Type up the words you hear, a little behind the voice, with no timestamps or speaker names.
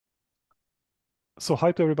So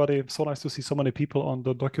hi to everybody. So nice to see so many people on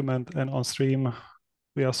the document and on stream.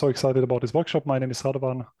 We are so excited about this workshop. My name is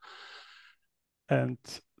Radovan. And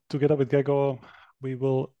together with Gregor,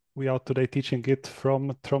 we are today teaching Git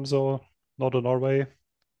from Tromsø, northern Norway.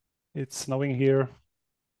 It's snowing here.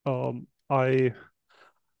 I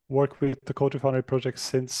work with the CodeRefinery project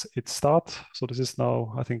since its start. So this is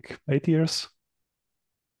now, I think, 8 years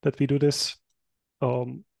that we do this.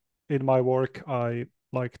 In my work, I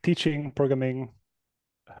like teaching, programming,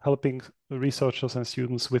 helping researchers and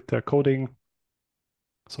students with their coding,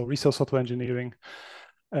 so research software engineering,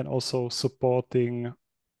 and also supporting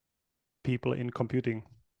people in computing.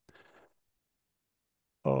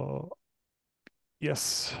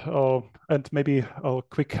 Yes, and maybe a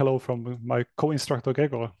quick hello from my co-instructor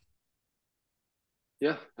Gregor.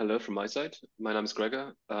 Yeah, hello from my side. My name is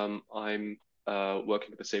Gregor. I'm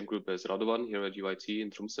working with the same group as Radovan here at UIT in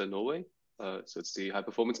Tromsø, Norway. So it's the high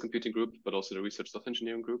performance computing group, but also the research software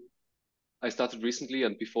engineering group. I started recently,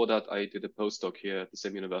 and before that, I did a postdoc here at the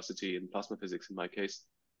same university in plasma physics in my case.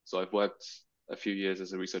 So I've worked a few years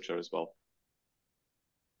as a researcher as well.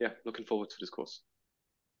 Yeah, looking forward to this course.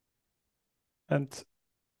 And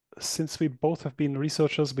since we both have been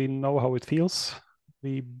researchers, we know how it feels.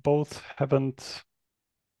 We both haven't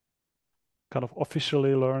kind of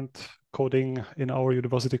officially learned coding in our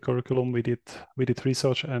university curriculum. We did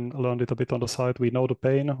research and learned it a bit on the side. We know the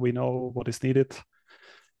pain, we know what is needed.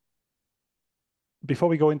 Before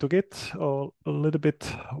we go into Git, a little bit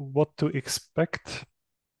what to expect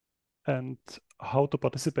and how to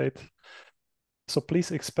participate. So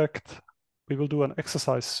please expect we will do an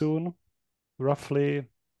exercise soon, roughly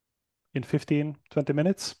in 15, 20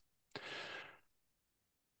 minutes.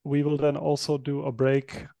 We will then also do a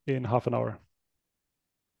break in half an hour.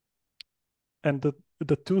 And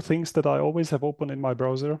the two things that I always have open in my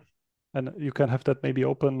browser, and you can have that maybe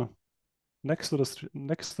open next to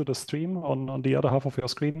the stream on the other half of your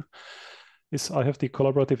screen, is I have the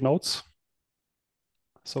collaborative notes.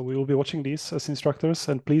 So we will be watching these as instructors,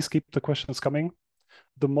 and please keep the questions coming.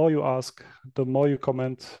 The more you ask, the more you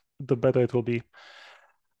comment, the better it will be.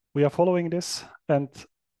 We are following this, and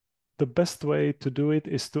the best way to do it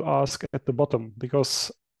is to ask at the bottom,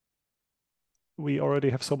 because we already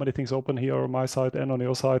have so many things open here on my side and on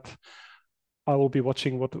your side. I will be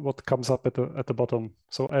watching what comes up at the bottom.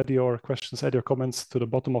 So add your questions, add your comments to the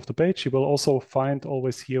bottom of the page. You will also find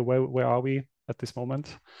always here where are we at this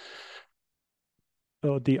moment.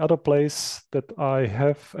 The other place that I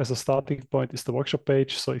have as a starting point is the workshop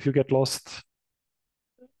page. So if you get lost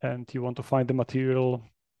and you want to find the material,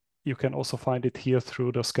 you can also find it here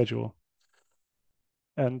through the schedule.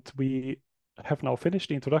 And we have now finished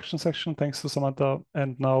the introduction section, thanks to Samantha.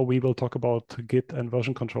 And now we will talk about Git and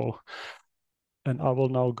version control. And I will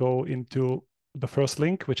now go into the first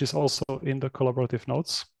link, which is also in the collaborative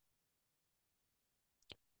notes.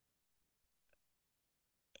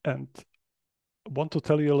 And want to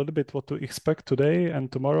tell you a little bit what to expect today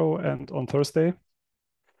and tomorrow and on Thursday.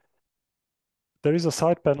 There is a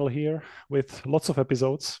side panel here with lots of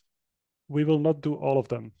episodes. We will not do all of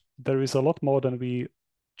them. There is a lot more than we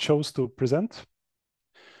chose to present.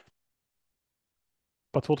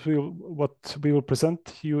 But what we will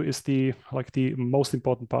present you is the most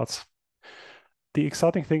important parts. The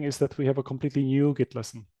exciting thing is that we have a completely new Git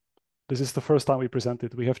lesson. This is the first time we present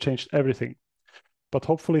it. We have changed everything, but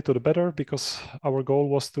hopefully to the better, because our goal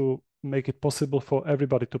was to make it possible for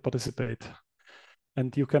everybody to participate.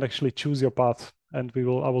 And you can actually choose your path, and I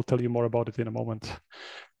will tell you more about it in a moment.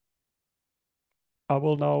 I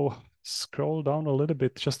will now scroll down a little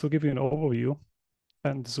bit just to give you an overview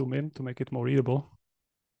and zoom in to make it more readable,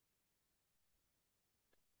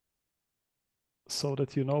 so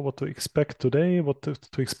that you know what to expect today, what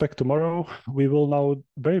to expect tomorrow. We will now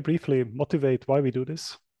very briefly motivate why we do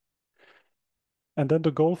this. And then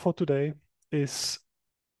the goal for today is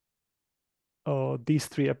these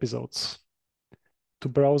 3 episodes: to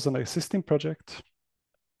browse an existing project,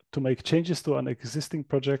 to make changes to an existing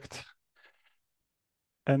project,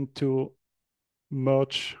 and to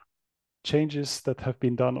merge changes that have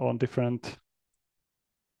been done on different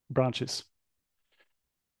branches.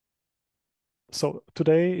 So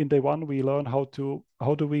today in day 1, we learn how do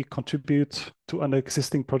we contribute to an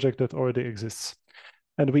existing project that already exists.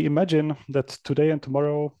 And we imagine that today and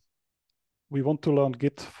tomorrow, we want to learn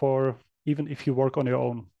Git for even if you work on your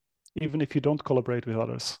own, even if you don't collaborate with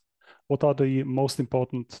others. What are the most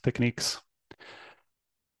important techniques?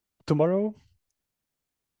 Tomorrow,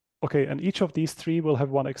 okay, and each of these 3 will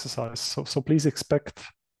have one exercise. So please expect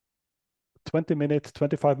 20-minute,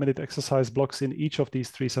 25-minute exercise blocks in each of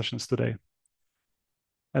these 3 sessions today.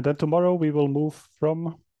 And then tomorrow we will move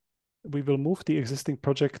from we will move the existing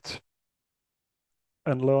project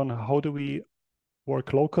and learn how do we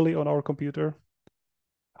work locally on our computer,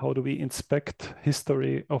 how do we inspect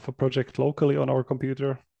history of a project locally on our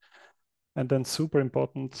computer, and then super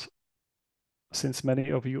important, since many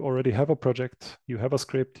of you already have a project, you have a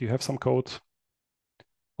script, you have some code,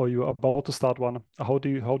 or you're about to start one, how do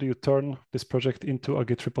you turn this project into a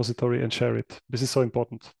Git repository and share it? This is so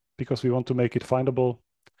important because we want to make it findable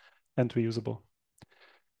and reusable.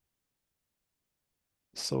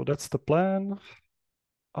 So that's the plan.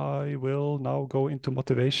 I will now go into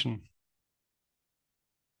motivation.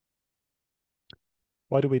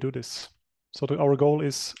 Why do we do this? So our goal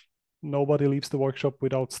is nobody leaves the workshop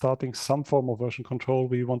without starting some form of version control.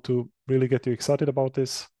 We want to really get you excited about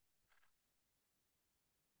this.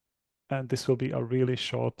 And this will be a really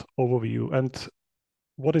short overview. And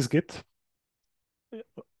what is Git?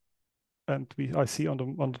 And I see on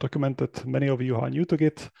the document that many of you are new to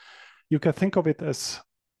Git. You can think of it as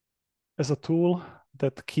a tool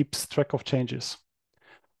that keeps track of changes.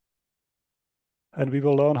 And we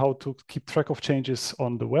will learn how to keep track of changes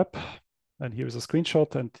on the web. And here is a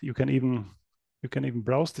screenshot, and you can even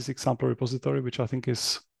browse this example repository, which I think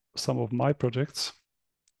is some of my projects.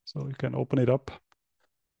 So you can open it up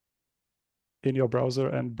in your browser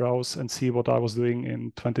and browse and see what I was doing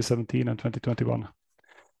in 2017 and 2021.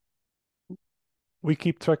 We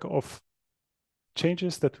keep track of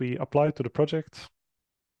changes that we apply to the project.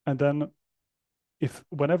 And then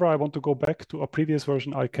whenever I want to go back to a previous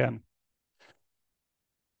version, I can.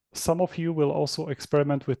 Some of you will also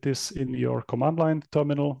experiment with this in your command line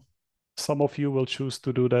terminal. Some of you will choose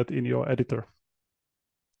to do that in your editor.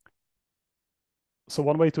 So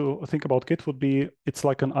one way to think about Git would be it's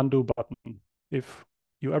like an undo button. If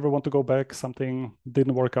you ever want to go back, something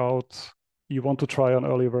didn't work out, you want to try an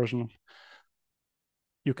earlier version,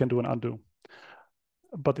 you can do an undo.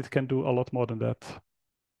 But it can do a lot more than that.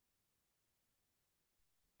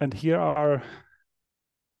 And here are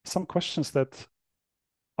some questions that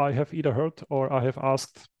I have either heard or I have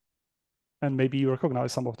asked, and maybe you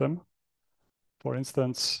recognize some of them. For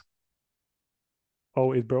instance,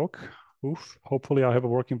 oh, it broke. Oof, hopefully I have a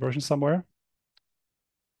working version somewhere.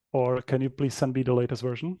 Or can you please send me the latest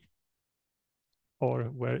version? Or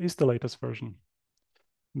where is the latest version?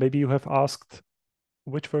 Maybe you have asked,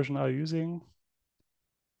 which version are you using?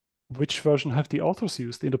 Which version have the authors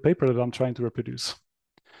used in the paper that I'm trying to reproduce?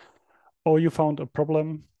 Or you found a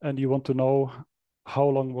problem and you want to know how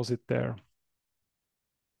long was it there?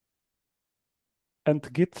 And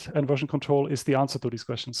Git and version control is the answer to these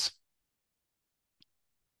questions.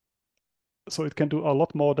 So it can do a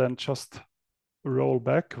lot more than just roll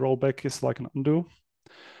back. Roll back is like an undo.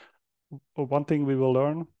 One thing we will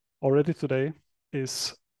learn already today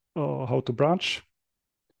is how to branch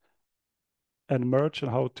and merge,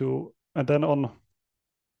 and then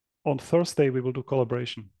on Thursday we will do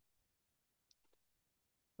collaboration.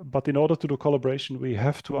 But in order to do collaboration, we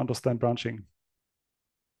have to understand branching.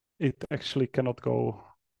 It actually cannot go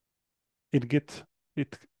in Git.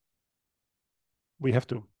 We have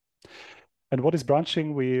to. And what is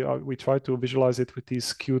branching? We try to visualize it with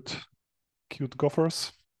these cute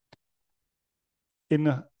gophers.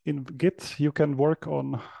 In Git, you can work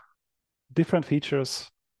on different features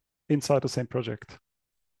inside the same project.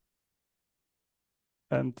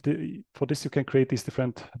 And for this, you can create these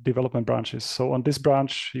different development branches. So on this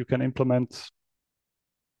branch, you can implement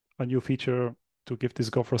a new feature to give this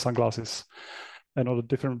gopher sunglasses. And on a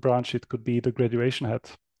different branch, it could be the graduation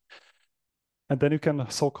hat. And then you can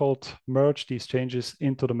so-called merge these changes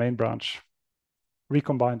into the main branch,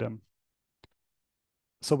 recombine them.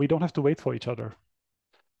 So we don't have to wait for each other.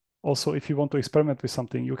 Also, if you want to experiment with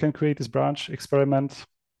something, you can create this branch, experiment,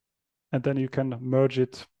 and then you can merge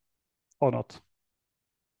it or not.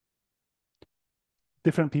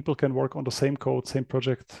 Different people can work on the same code, same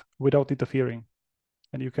project without interfering.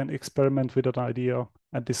 And you can experiment with an idea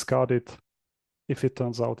and discard it if it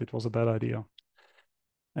turns out it was a bad idea.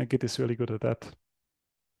 And Git is really good at that.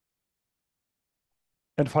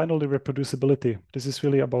 And finally, reproducibility. This is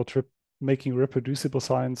really about making reproducible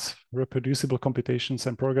science, reproducible computations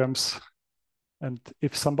and programs. And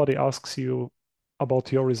if somebody asks you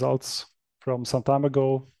about your results from some time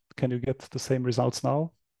ago, can you get the same results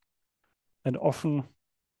now? And often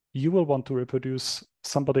you will want to reproduce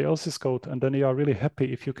somebody else's code, and then you are really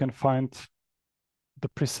happy if you can find the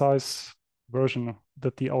precise version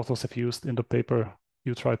that the authors have used in the paper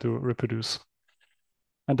you try to reproduce.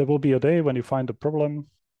 And there will be a day when you find a problem,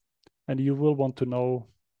 and you will want to know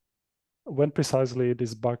when precisely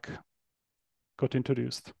this bug got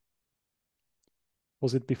introduced.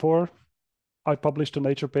 Was it before I published a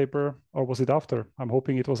Nature paper, or was it after? I'm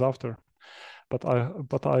hoping it was after. But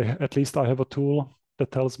I at least I have a tool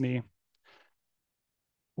that tells me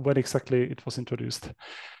when exactly it was introduced.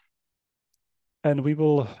 And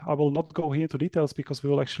I will not go here into details because we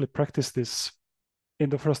will actually practice this in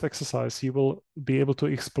the first exercise. You will be able to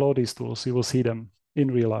explore these tools. You will see them in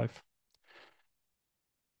real life.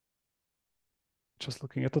 Just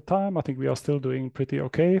looking at the time, I think we are still doing pretty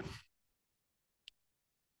okay.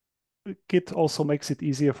 Git also makes it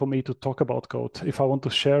easier for me to talk about code. If I want to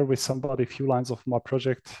share with somebody a few lines of my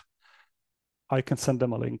project, I can send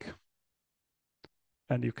them a link.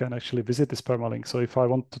 And you can actually visit this permalink. So if I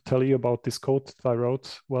want to tell you about this code that I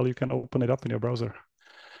wrote, well, you can open it up in your browser.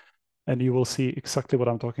 And you will see exactly what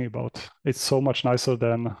I'm talking about. It's so much nicer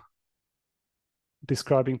than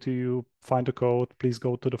describing to you, find the code, please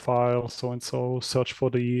go to the file, so-and-so, search for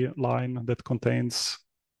the line that contains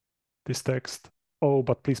this text. Oh,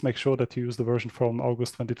 but please make sure that you use the version from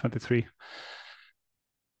August 2023.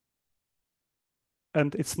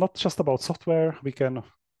 And it's not just about software.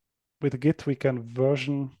 With Git, we can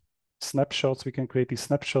version snapshots. We can create these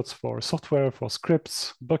snapshots for software, for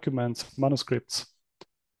scripts, documents, manuscripts,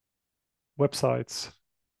 websites,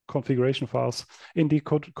 configuration files. In the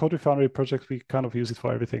CodeRefinery project, we kind of use it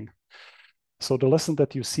for everything. So the lesson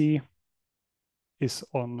that you see is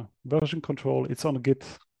on version control. It's on Git.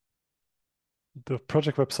 The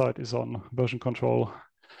project website is on version control.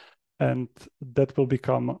 And that will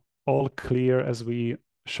become all clear as we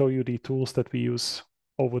show you the tools that we use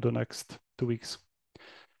over the next 2 weeks.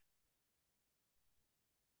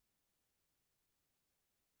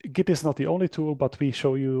 Git is not the only tool, but we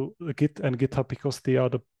show you Git and GitHub because they are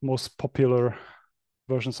the most popular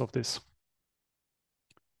versions of this.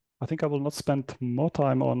 I think I will not spend more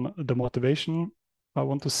time on the motivation. I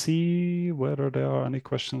want to see whether there are any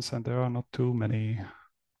questions, and there are not too many.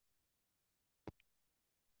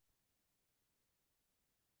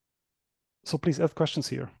 So please add questions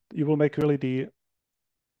here. You will make really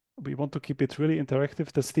we want to keep it really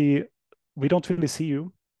interactive. We don't really see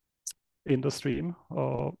you in the stream.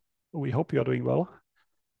 We hope you are doing well.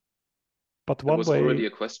 But one way. There was already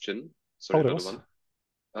a question. Sorry, there another was.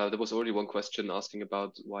 one. There was already one question asking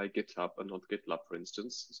about why GitHub and not GitLab, for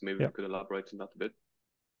instance. So maybe we could elaborate on that a bit.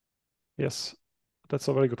 Yes, that's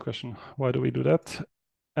a very good question. Why do we do that?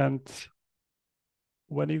 And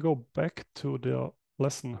when you go back to the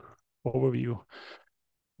lesson overview,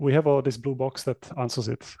 we have this blue box that answers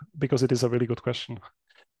it because it is a really good question.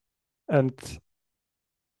 And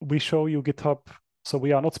we show you GitHub. So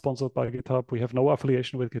we are not sponsored by GitHub. We have no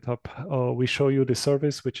affiliation with GitHub. We show you the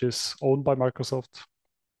service, which is owned by Microsoft,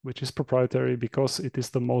 which is proprietary because it is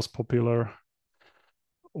the most popular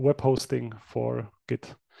web hosting for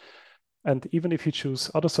Git. And even if you choose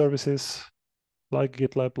other services like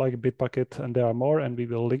GitLab, like Bitbucket, and there are more, and we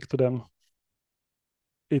will link to them,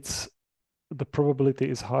 the probability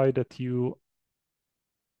is high that you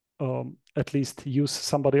at least use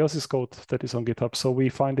somebody else's code that is on GitHub. So we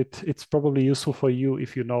find it's probably useful for you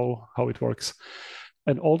if you know how it works.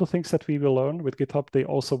 And all the things that we will learn with GitHub, they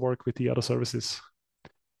also work with the other services.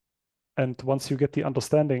 And once you get the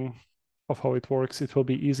understanding of how it works, it will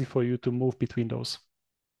be easy for you to move between those.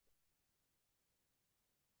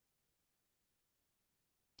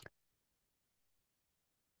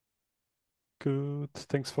 Good.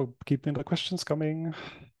 Thanks for keeping the questions coming.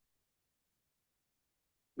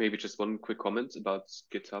 Maybe just one quick comment about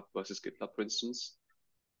GitHub versus GitLab, for instance.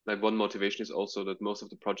 Like one motivation is also that most of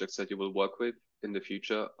the projects that you will work with in the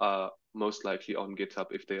future are most likely on GitHub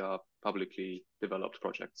if they are publicly developed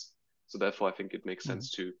projects. So therefore, I think it makes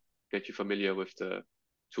sense to get you familiar with the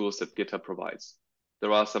tools that GitHub provides.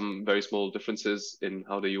 There are some very small differences in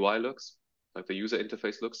how the UI looks, like the user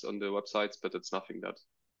interface looks on the websites, but it's nothing that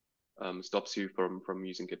stops you from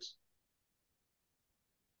using Git.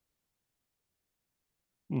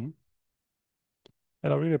 And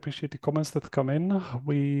I really appreciate the comments that come in.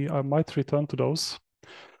 I might return to those.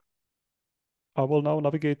 I will now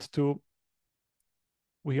navigate to,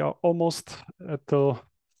 we are almost at the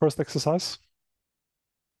first exercise,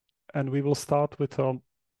 and we will start with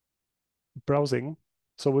browsing.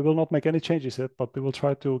 So we will not make any changes yet, but we will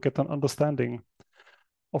try to get an understanding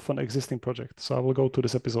of an existing project. So I will go to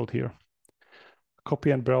this episode here.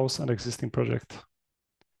 Copy and browse an existing project.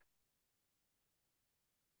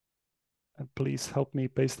 And please help me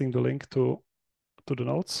pasting the link to the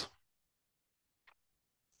notes.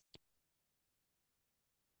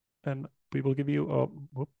 And we will give you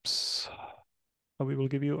we will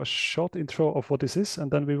give you a short intro of what this is, and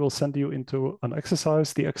then we will send you into an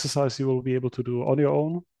exercise. The exercise you will be able to do on your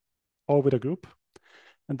own or with a group.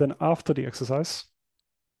 And then after the exercise,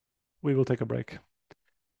 we will take a break.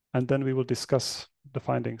 And then we will discuss the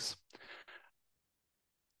findings.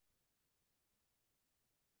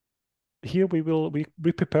 Here we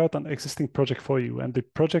prepared an existing project for you, and the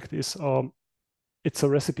project is it's a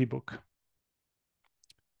recipe book.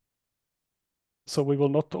 So we will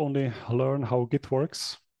not only learn how Git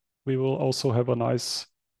works, we will also have a nice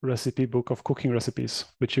recipe book of cooking recipes,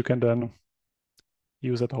 which you can then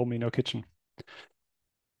use at home in your kitchen.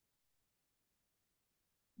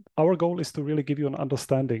 Our goal is to really give you an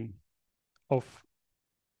understanding of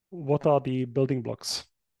what are the building blocks.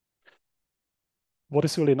 What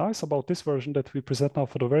is really nice about this version that we present now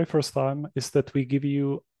for the very first time is that we give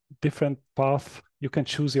you different paths. You can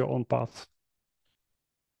choose your own path.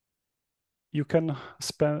 You can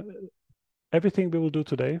spend everything we will do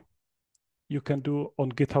today, you can do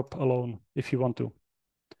on GitHub alone if you want to.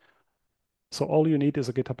 So all you need is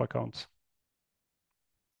a GitHub account.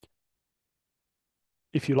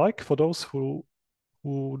 If you like, for those who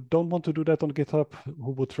don't want to do that on GitHub,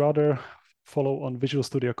 who would rather follow on Visual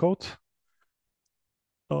Studio Code,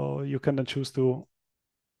 you can then choose to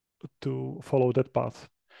follow that path.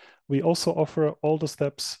 We also offer all the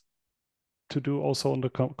steps to do also on the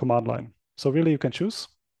command line. So really you can choose.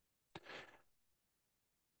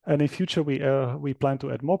 And in future, we plan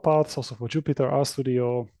to add more paths also for Jupyter,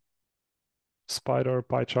 RStudio, Spider,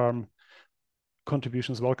 PyCharm.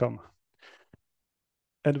 Contributions welcome.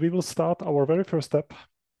 And we will start our very first step,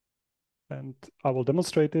 and I will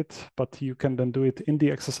demonstrate it, but you can then do it in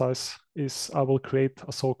the exercise, is I will create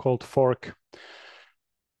a so-called fork.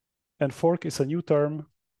 And fork is a new term,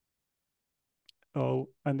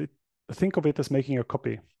 and think of it as making a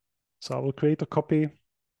copy. So I will create a copy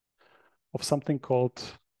of something called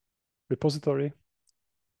repository.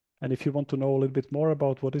 And if you want to know a little bit more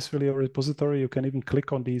about what is really a repository, you can even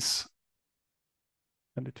click on these,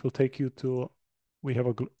 and it will take you to, we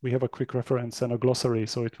have a quick reference and a glossary.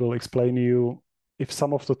 So it will explain you if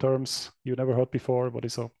some of the terms you never heard before, what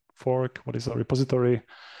is a fork, what is a repository,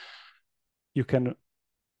 you can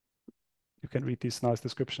read these nice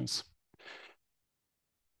descriptions.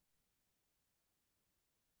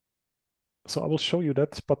 So I will show you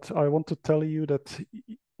that, but I want to tell you that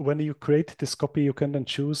when you create this copy, you can then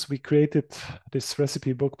choose. We created this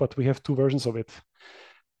recipe book, but we have two versions of it.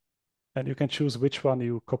 And you can choose which one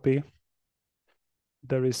you copy.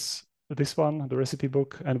 There is this one, the recipe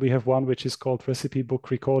book, and we have one which is called Recipe Book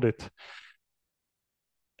Recorded.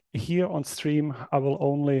 Here on stream, I will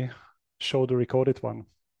only show the recorded one.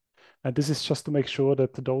 And this is just to make sure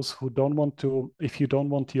that those who don't want to, if you don't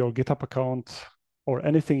want your GitHub account or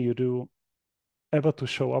anything you do ever to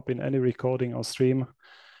show up in any recording or stream,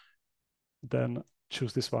 then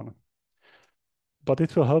choose this one. But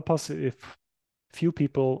it will help us if few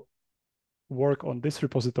people work on this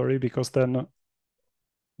repository, because then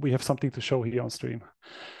we have something to show here on stream.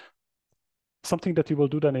 Something that you will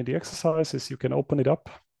do then in the exercise is you can open it up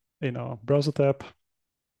in a browser tab.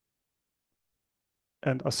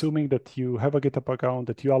 And assuming that you have a GitHub account,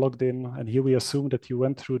 that you are logged in, and here we assume that you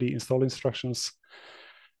went through the install instructions,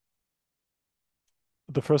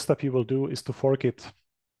 the first step you will do is to fork it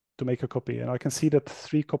to make a copy. And I can see that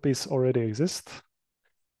 3 copies already exist,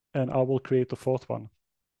 and I will create a 4th one.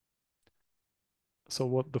 So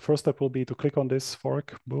what the first step will be to click on this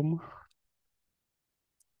fork, boom.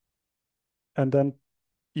 And then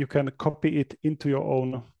you can copy it into your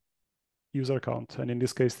own user account. And in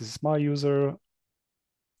this case, this is my user.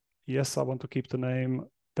 Yes, I want to keep the name.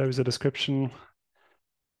 There is a description.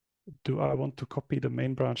 Do I want to copy the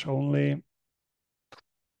main branch only?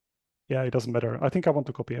 Yeah, it doesn't matter. I think I want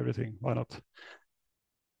to copy everything. Why not?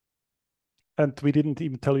 And we didn't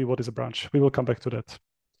even tell you what is a branch. We will come back to that.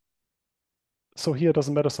 So here it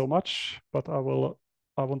doesn't matter so much, but I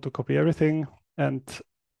want to copy everything. And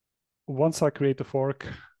once I create a fork,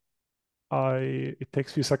 it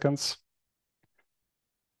takes a few seconds.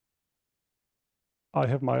 I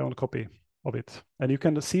have my own copy of it. And you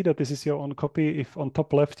can see that this is your own copy if on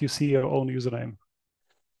top left you see your own username.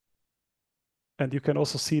 And you can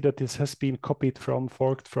also see that this has been copied from,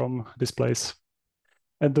 forked from this place.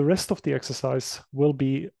 And the rest of the exercise will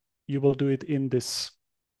be, you will do it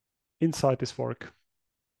inside this fork.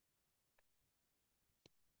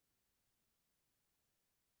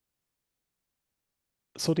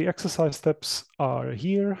 So the exercise steps are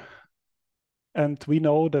here. And we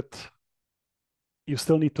know that you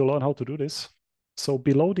still need to learn how to do this. So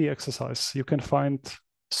below the exercise, you can find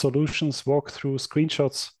solutions, walkthrough,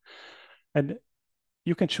 screenshots, and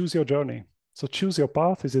you can choose your journey. So choose your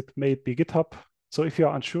path. Is it maybe GitHub? So if you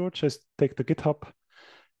are unsure, just take the GitHub.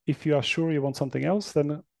 If you are sure you want something else,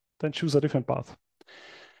 then choose a different path.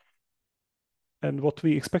 And what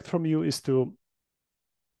we expect from you is to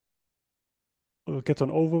get an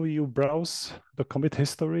overview, browse the commit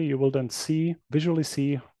history. You will then visually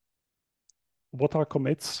see what are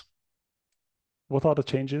commits, what are the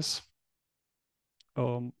changes.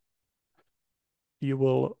 You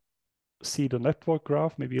will see the network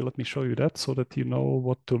graph. Maybe let me show you that so that you know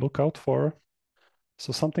what to look out for.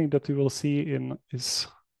 So something that you will see is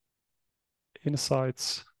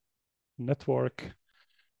Insights network.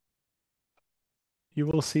 You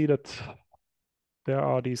will see that there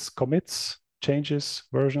are these commits, changes,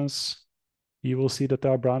 versions. You will see that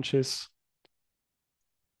there are branches,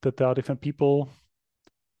 that there are different people.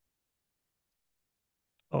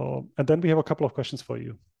 And then we have a couple of questions for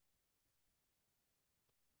you.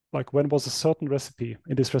 Like, when was a certain recipe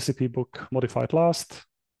in this recipe book modified last?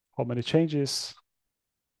 How many changes?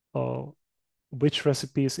 Which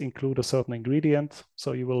recipes include a certain ingredient?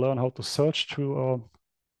 So you will learn how to search through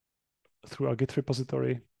our Git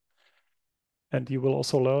repository. And you will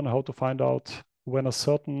also learn how to find out when a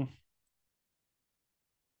certain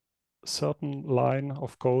line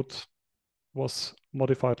of code was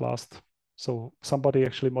modified last. So somebody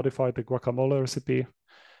actually modified the guacamole recipe,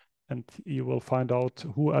 and you will find out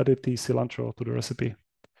who added the cilantro to the recipe.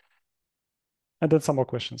 And then some more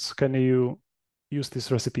questions. Can you use this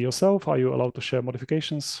recipe yourself? Are you allowed to share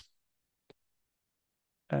modifications?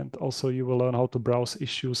 And also you will learn how to browse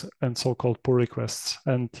issues and so-called pull requests.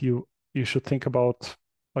 And you should think about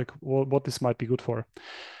like what this might be good for.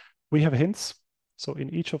 We have hints. So in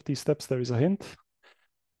each of these steps, there is a hint.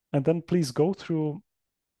 And then please go through.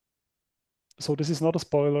 So this is not a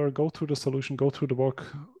spoiler. Go through the solution, go through the work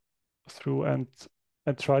through and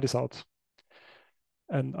try this out.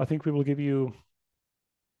 And I think we will give you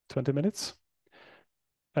 20 minutes.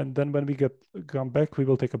 And then when we come back, we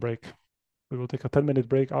will take a break. We will take a 10-minute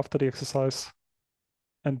break after the exercise.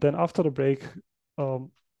 And then after the break,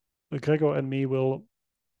 Gregor and me will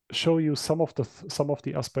show you some of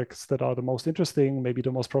the aspects that are the most interesting, maybe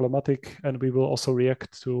the most problematic, and we will also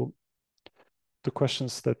react to the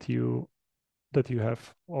questions that you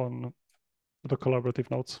have on the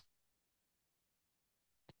collaborative notes.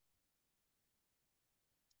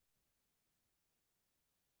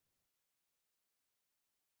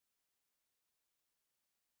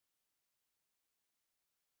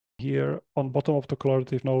 Here on bottom of the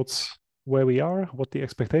collaborative notes where we are, what the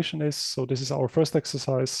expectation is. So this is our first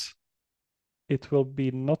exercise. It will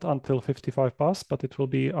be not until 55 past, but it will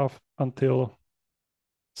be until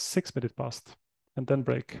 6 minutes past, and then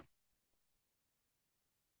break.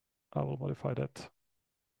 I will modify that.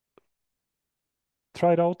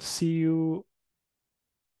 Try it out. See you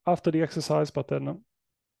after the exercise, but then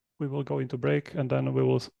we will go into break, and then we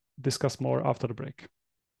will discuss more after the break.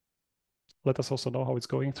 Let us also know how it's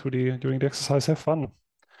going during the exercise. Have fun.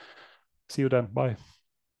 See you then. Bye.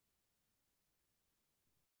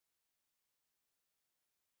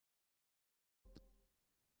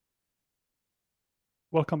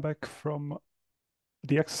 Welcome back from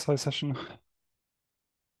the exercise session.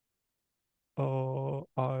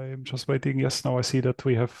 I'm just waiting. Yes, now I see that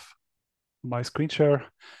we have my screen share.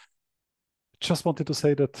 Just wanted to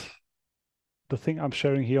say that the thing I'm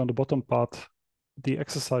sharing here on the bottom part, the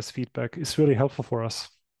exercise feedback, is really helpful for us.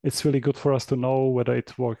 It's really good for us to know whether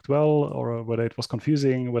it worked well or whether it was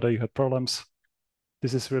confusing, whether you had problems.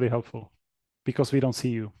 This is really helpful because we don't see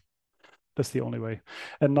you. That's the only way.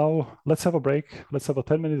 And now let's have a break. Let's have a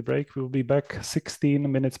 10-minute break. We'll be back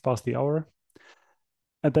 16 minutes past the hour.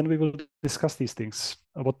 And then we will discuss these things.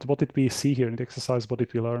 What did we see here in the exercise? What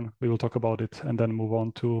did we learn? We will talk about it and then move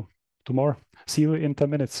on to more. See you in 10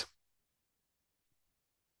 minutes.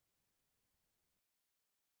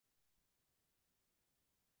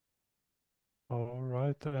 All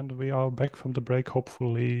right, and we are back from the break,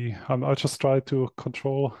 hopefully. I'll just try to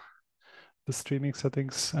control the streaming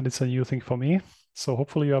settings, and it's a new thing for me. So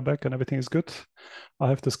hopefully you are back and everything is good. I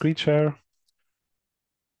have the screen share.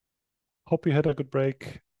 Hope you had a good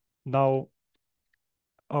break. Now,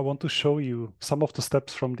 I want to show you some of the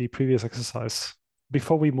steps from the previous exercise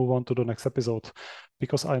before we move on to the next episode,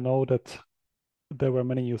 because I know that there were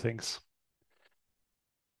many new things.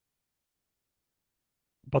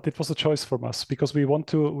 But it was a choice from us because we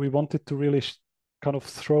wanted to really kind of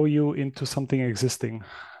throw you into something existing.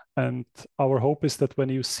 And our hope is that when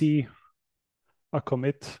you see a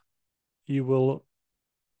commit, you will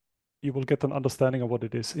get an understanding of what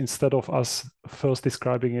it is instead of us first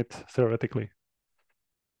describing it theoretically.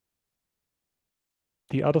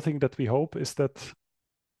 The other thing that we hope is that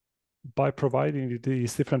by providing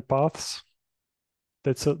these different paths,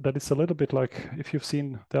 that it's a little bit like if you've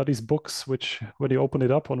seen, there are these books which when you open it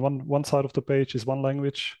up on one side of the page is one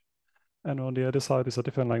language, and on the other side is a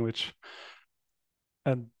different language.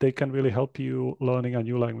 And they can really help you learning a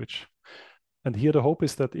new language. And here the hope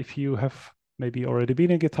is that if you have maybe already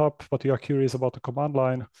been in GitHub, but you are curious about the command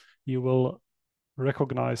line, you will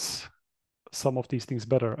recognize some of these things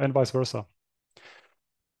better, and vice versa.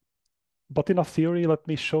 But in a theory, let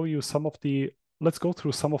me show you let's go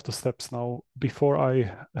through some of the steps now before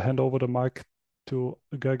I hand over the mic to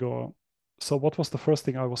Gregor. So what was the first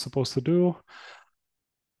thing I was supposed to do?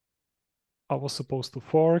 I was supposed to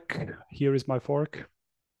fork. Here is my fork.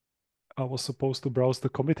 I was supposed to browse the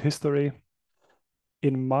commit history.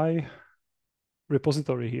 In my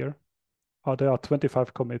repository here, there are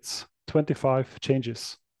 25 commits, 25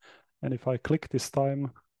 changes. And if I click this timeline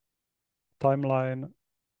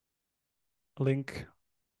link,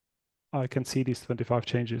 I can see these 25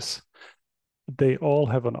 changes. They all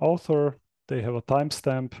have an author, they have a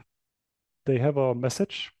timestamp, they have a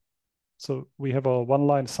message. So we have a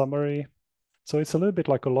one-line summary. So it's a little bit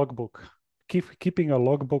like a logbook, keeping a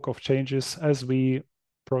logbook of changes as we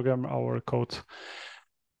program our code.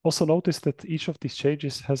 Also notice that each of these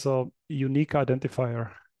changes has a unique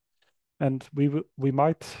identifier. And we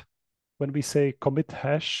might, when we say commit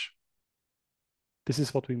hash, this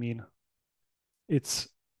is what we mean. This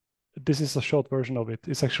is a short version of it.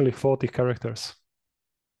 It's actually 40 characters.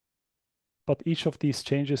 But each of these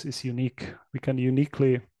changes is unique. We can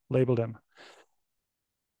uniquely label them.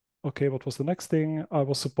 Okay, what was the next thing? I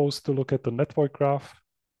was supposed to look at the network graph.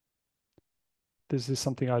 This is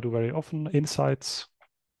something I do very often. Insights,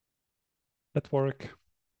 network.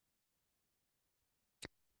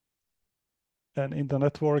 And in the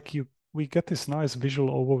network, we get this nice visual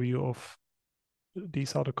overview of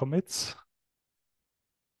these are the commits.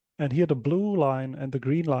 And here the blue line and the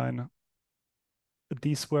green line,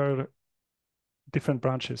 these were different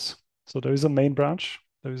branches. So there is a main branch.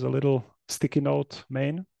 There is a little sticky note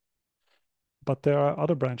main, but there are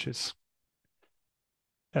other branches.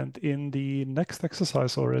 And in the next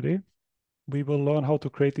exercise already, we will learn how to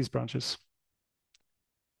create these branches.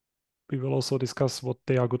 We will also discuss what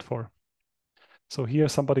they are good for. So here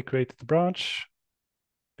somebody created the branch,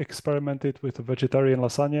 experimented with a vegetarian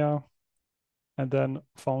lasagna, and then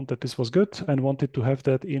found that this was good and wanted to have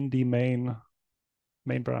that in the main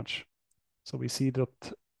branch. So we see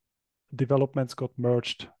that developments got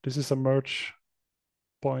merged. This is a merge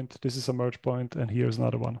point, this is a merge point, and here's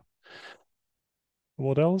another one.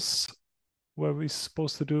 What else were we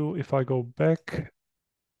supposed to do? If I go back,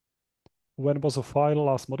 when was a file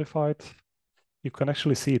last modified? You can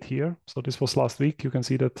actually see it here. So this was last week. You can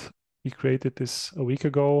see that we created this a week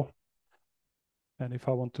ago. And if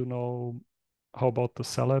I want to know, how about the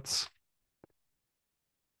salads?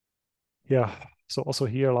 Yeah, so also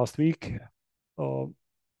here last week,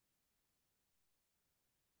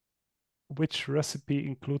 which recipe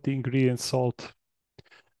include the ingredient salt?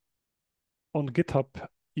 On GitHub,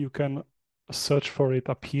 you can search for it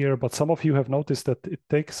up here, but some of you have noticed that it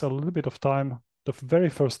takes a little bit of time the very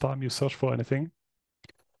first time you search for anything,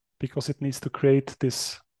 because it needs to create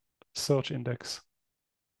this search index.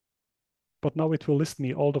 But now it will list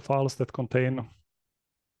me all the files that contain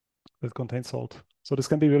salt. So this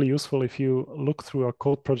can be really useful if you look through a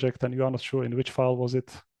code project and you are not sure in which file was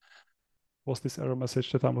this error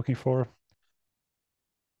message that I'm looking for.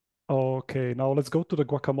 Okay, now let's go to the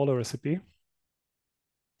guacamole recipe.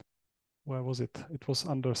 Where was it? It was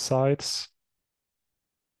under sides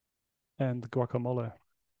and guacamole.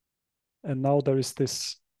 And now there is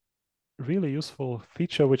this really useful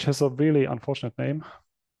feature which has a really unfortunate name.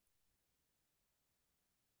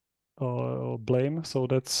 Blame. So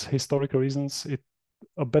that's historical reasons.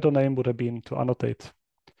 A better name would have been to annotate.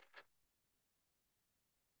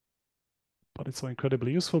 But it's so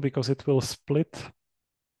incredibly useful because it will split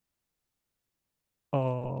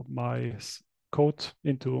my code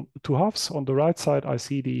into two halves. On the right side, I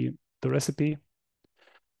see the recipe.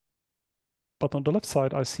 But on the left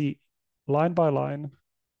side, I see line by line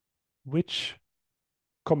which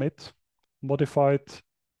commit modified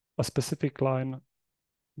a specific line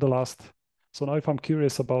the last. So now if I'm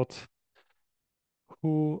curious about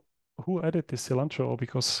who added this cilantro,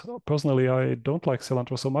 because personally I don't like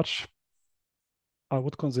cilantro so much, I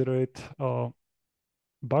would consider it a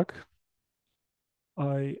bug.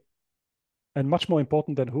 And much more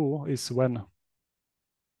important than who is when.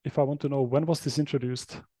 If I want to know when was this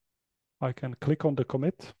introduced, I can click on the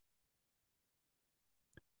commit.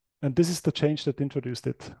 And this is the change that introduced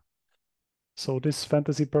it. So this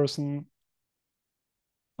fantasy person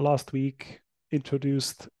last week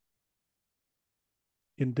introduced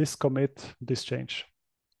in this commit this change.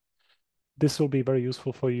 This will be very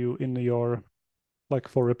useful for you in your, like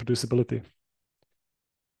for reproducibility.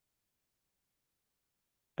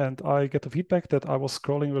 And I get the feedback that I was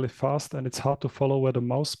scrolling really fast and it's hard to follow where the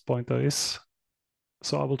mouse pointer is.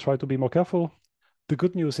 So I will try to be more careful. The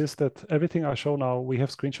good news is that everything I show now, we have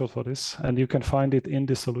screenshots for this, and you can find it in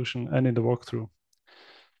this solution and in the walkthrough.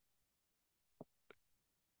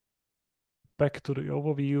 Back to the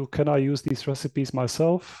overview, can I use these recipes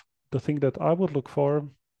myself? The thing that I would look for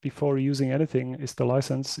before using anything is the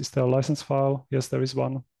license. Is there a license file? Yes, there is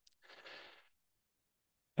one.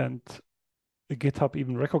 And GitHub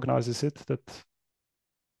even recognizes it, that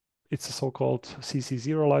it's a so-called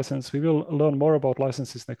CC0 license. We will learn more about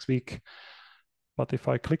licenses next week. But if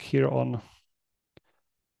I click here on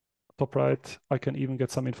top right, I can even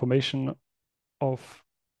get some information of,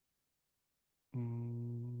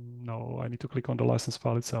 no, I need to click on the license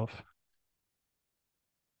file itself.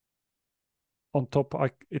 On top,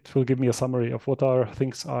 it will give me a summary of what are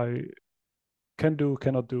things I can do,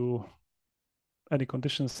 cannot do, any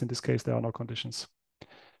conditions. In this case, there are no conditions.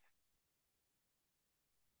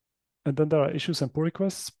 And then there are issues and pull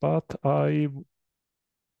requests, but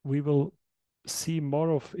we will see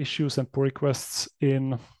more of issues and pull requests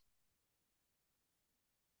on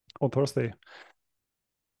Thursday.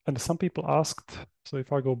 And some people asked, so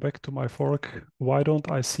if I go back to my fork, why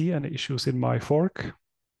don't I see any issues in my fork?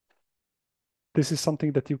 This is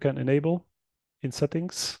something that you can enable in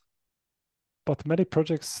settings, but many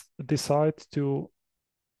projects decide to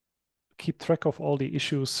keep track of all the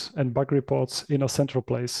issues and bug reports in a central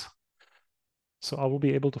place. So I will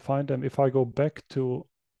be able to find them if I go back to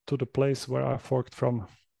the place where I forked from.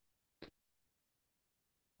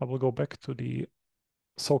 I will go back to the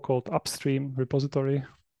so-called upstream repository.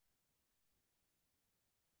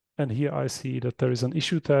 And here I see that there is an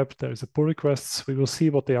issue tab, there is a pull requests. We will see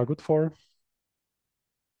what they are good for.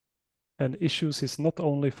 And issues is not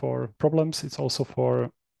only for problems, it's also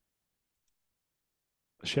for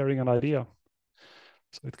sharing an idea.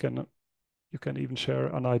 So you can even share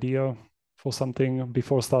an idea for something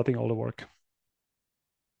before starting all the work.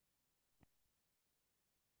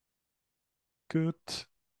 Good.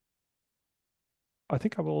 I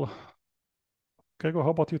think I will, Gregor,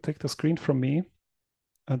 how about you take the screen from me?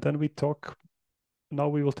 And then we talk, now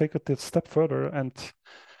we will take it a step further, and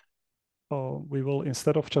we will,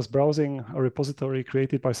 instead of just browsing a repository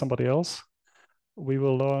created by somebody else, we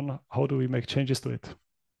will learn how do we make changes to it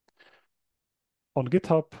on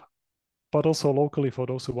GitHub, but also locally for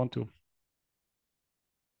those who want to.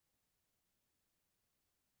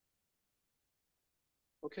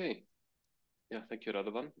 Okay. Yeah, thank you,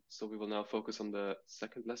 Radovan. So we will now focus on the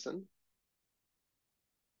second lesson.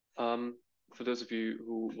 For those of you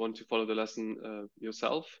who want to follow the lesson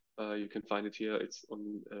yourself, you can find it here. It's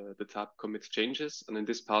on the tab Commit Changes. And in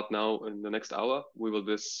this part now, in the next hour, we will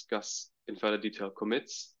discuss in further detail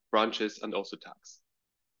commits, branches, and also tags.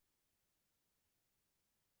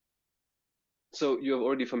 So you're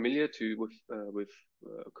already familiar with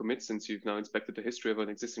commits since you've now inspected the history of an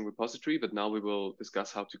existing repository, but now we will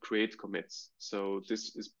discuss how to create commits. So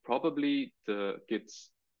this is probably the Git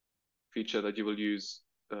feature that you will use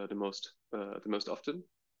the most often,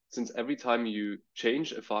 since every time you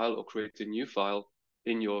change a file or create a new file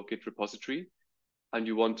in your Git repository and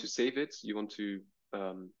you want to save it, you want to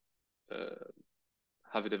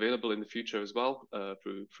have it available in the future as well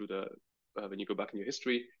through the when you go back in your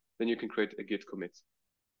history, then you can create a Git commit.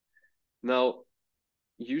 Now,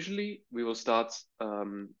 usually we will start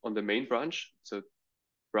on the main branch. So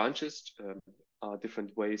branches are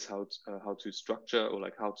different ways how to structure, or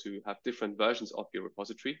like how to have different versions of your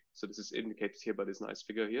repository. So this is indicated here by this nice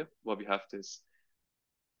figure here, where we have this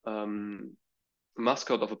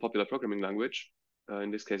mascot of a popular programming language.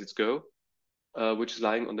 In this case, it's Go, which is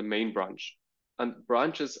lying on the main branch. And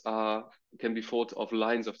branches can be thought of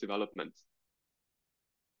lines of development.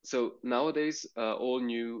 So nowadays, all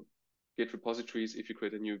new Git repositories, if you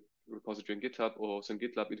create a new repository in GitHub or also in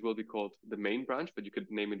GitLab, it will be called the main branch, but you could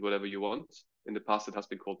name it whatever you want. In the past, it has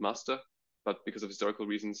been called master, but because of historical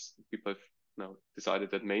reasons, people have now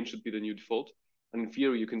decided that main should be the new default. And in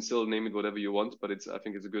theory, you can still name it whatever you want, but I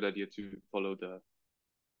think it's a good idea to follow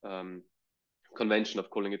the convention of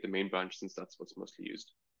calling it the main branch, since that's what's mostly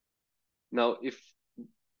used. Now,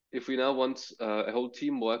 if we now want a whole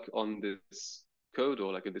team work on this code,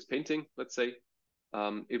 or like in this painting, let's say,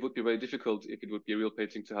 it would be very difficult if it would be a real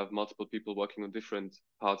painting to have multiple people working on different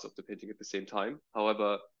parts of the painting at the same time.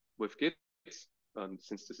 However, with Git, and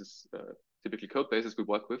since this is typically code bases we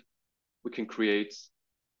work with, we can create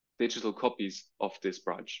digital copies of this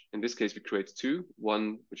branch. In this case, we create two,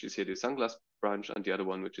 one which is here the sunglass branch, and the other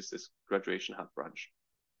one which is this graduation hat branch.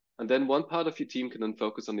 And then one part of your team can then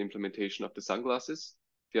focus on the implementation of the sunglasses.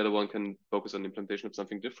 The other one can focus on the implementation of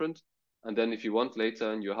something different. And then if you want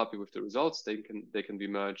later and you're happy with the results, they can be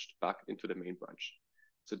merged back into the main branch.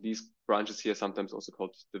 So these branches here sometimes also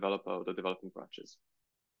called developer or the developing branches.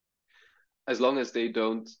 As long as they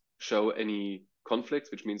don't show any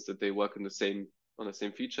conflicts, which means that they work on the same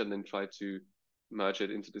feature and then try to merge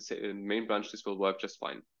it into the main branch, this will work just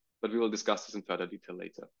fine. But we will discuss this in further detail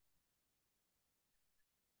later.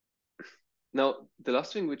 Now, the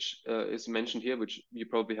last thing which is mentioned here, which you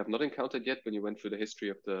probably have not encountered yet when you went through the history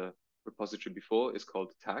of the repository before, is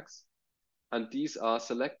called tags. And these are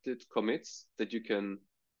selected commits that you can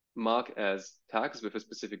mark as tags with a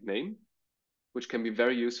specific name, which can be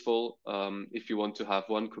very useful if you want to have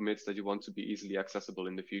one commit that you want to be easily accessible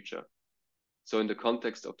in the future. So in the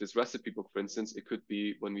context of this recipe book, for instance, it could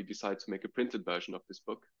be when we decide to make a printed version of this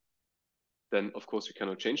book. Then, of course, we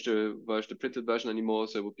cannot change the printed version anymore.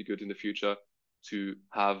 So it would be good in the future to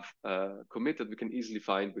have a commit that we can easily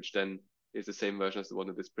find, which then is the same version as the one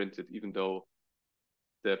that is printed, even though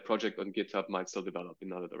the project on GitHub might still develop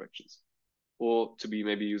in other directions. Or to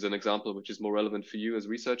maybe use an example which is more relevant for you as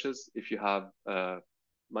researchers, if you have a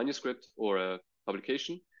manuscript or a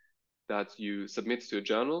publication that you submit to a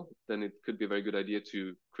journal, then it could be a very good idea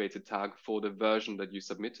to create a tag for the version that you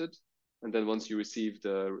submitted. And then once you receive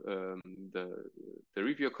the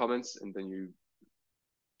reviewer comments, and then you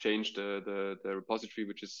change the repository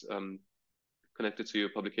which is connected to your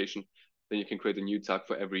publication, then you can create a new tag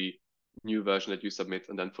for every new version that you submit,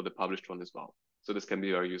 and then for the published one as well. So this can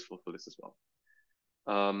be very useful for this as well.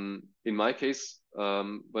 In my case,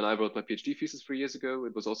 when I wrote my PhD thesis 3 years ago,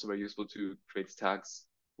 it was also very useful to create tags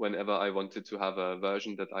whenever I wanted to have a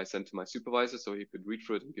version that I sent to my supervisor, so he could read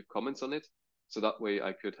through it and give comments on it. So that way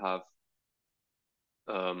I could have,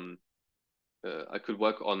 I could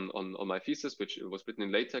work on my thesis, which was written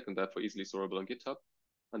in LaTeX and therefore easily storeable on GitHub.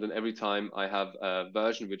 And then every time I have a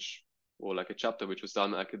version or like a chapter which was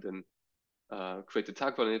done, I could then create a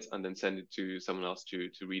tag on it and then send it to someone else to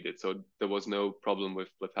read it. So there was no problem with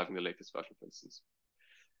having the latest version, for instance.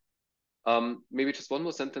 Maybe just one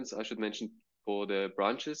more sentence I should mention for the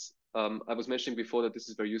branches. I was mentioning before that this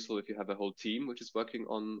is very useful if you have a whole team which is working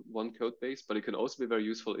on one code base, but it can also be very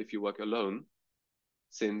useful if you work alone,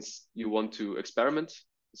 since you want to experiment.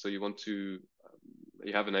 So you want to,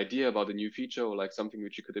 you have an idea about a new feature or like something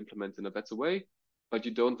which you could implement in a better way, but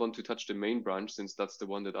you don't want to touch the main branch since that's the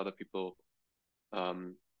one that other people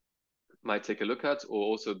might take a look at, or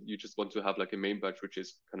also you just want to have like a main branch which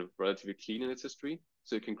is kind of relatively clean in its history.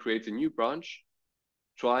 So you can create a new branch,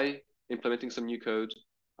 try implementing some new code,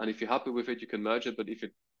 and if you're happy with it, you can merge it. But if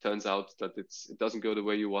it turns out that it doesn't go the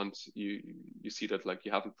way you want, you see that like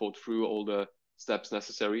you haven't thought through all the steps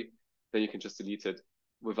necessary, then you can just delete it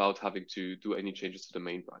without having to do any changes to the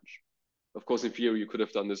main branch. Of course, in theory, you could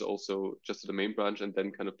have done this also just to the main branch and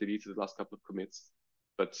then kind of deleted the last couple of commits.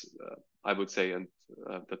 But I would say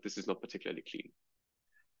that this is not particularly clean.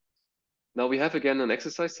 Now we have again an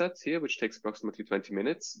exercise set here, which takes approximately 20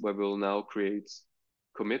 minutes, where we'll now create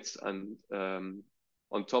commits and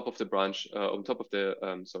on top of the branch, on top of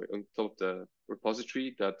the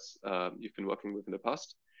repository that you've been working with in the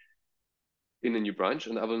past, in a new branch.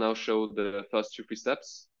 And I will now show the first 2-3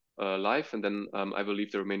 steps live, and then I will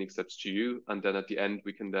leave the remaining steps to you. And then at the end,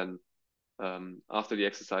 we can then, after the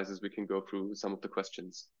exercises, we can go through some of the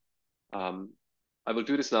questions. I will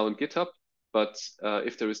do this now on GitHub, but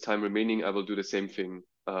if there is time remaining, I will do the same thing,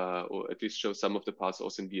 or at least show some of the parts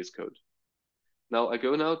also in VS Code. Now I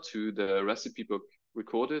go now to the recipe book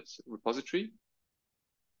recorded repository,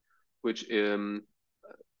 which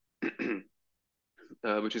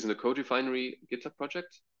which is in the CodeRefinery GitHub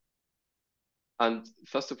project. And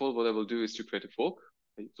first of all, what I will do is to create a fork.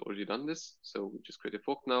 I've already done this, so we just create a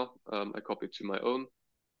fork now. I copy it to my own.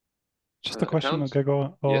 Just a question, account.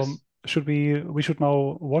 Gregor. Yes. Should we should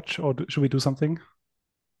now watch, or should we do something?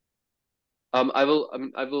 I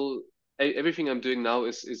will. Everything I'm doing now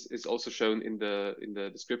is also shown in the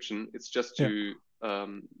description. It's just to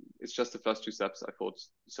it's just the first 2 steps I thought,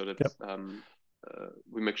 so that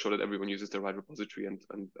we make sure that everyone uses the right repository and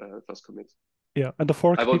first commit. Yeah, and the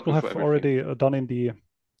fork people have already done in the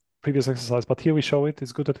previous exercise, but here we show it.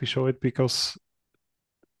 It's good that we show it because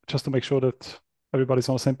just to make sure that everybody's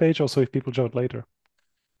on the same page, also if people join later.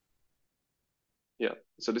 Yeah,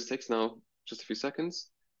 so this takes now just a few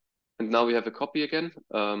seconds. And now we have a copy again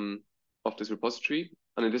of this repository.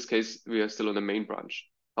 And in this case, we are still on the main branch.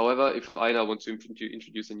 However, if I now want to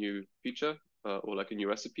introduce a new feature or like a new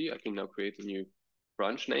recipe, I can now create a new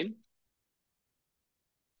branch name.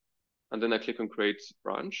 And then I click on create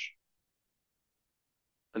branch.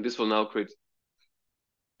 And this will now create,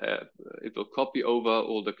 it will copy over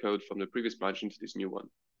all the code from the previous branch into this new one.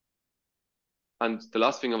 And the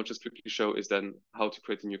last thing I will just quickly show is then how to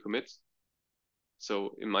create a new commit.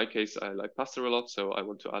 So in my case, I like pasta a lot, so I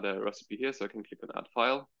want to add a recipe here. So I can click on add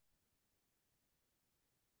file.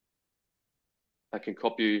 I can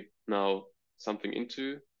copy now something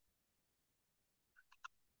into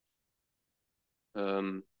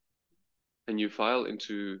a new file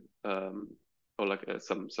into or like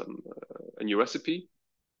a new recipe.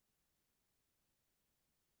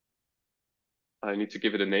 I need to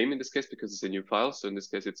give it a name in this case because it's a new file. So in this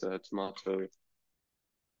case, it's a tomato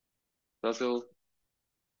basil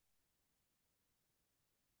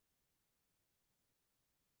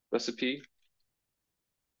recipe.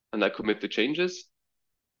 And I commit the changes.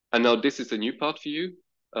 And now this is the new part for you.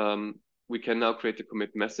 We can now create a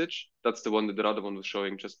commit message. That's the one that the other one was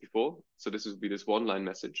showing just before. So this will be this one-line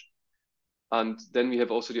message. And then we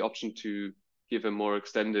have also the option to give a more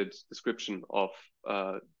extended description of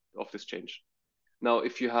this change. Now,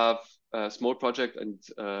 if you have a small project and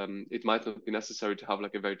it might not be necessary to have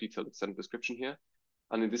like a very detailed extended description here.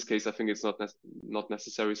 And in this case, I think it's not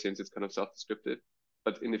necessary since it's kind of self-descriptive.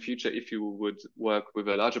 But in the future, if you would work with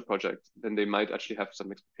a larger project, then they might actually have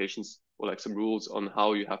some expectations or like some rules on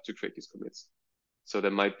how you have to create these commits. So there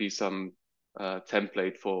might be some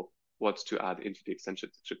template for what to add into the extension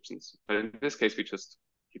descriptions. But in this case, we just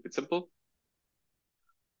keep it simple.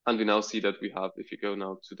 And we now see that we have, if you go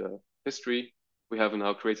now to the history, we have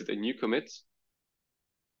now created a new commit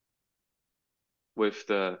with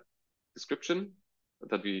the description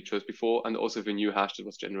that we chose before, and also the new hash that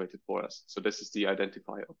was generated for us. So this is the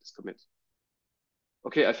identifier of this commit.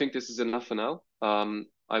 Okay, I think this is enough for now.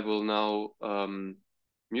 I will now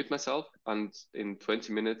mute myself, and in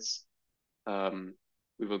 20 minutes,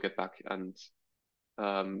 we will get back and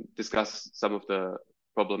discuss some of the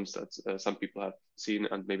problems that some people have seen,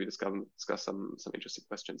 and maybe discuss some interesting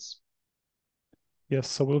questions. Yes,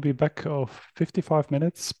 so we'll be back of 55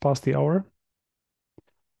 minutes past the hour.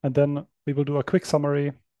 And then we will do a quick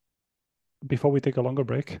summary before we take a longer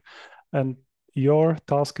break. And your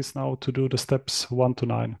task is now to do the steps 1 to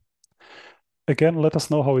 9. Again, let us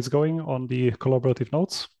know how it's going on the collaborative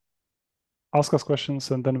notes. Ask us questions,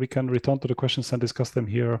 and then we can return to the questions and discuss them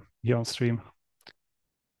here on stream.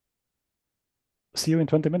 See you in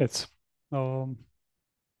 20 minutes.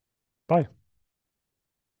 Bye.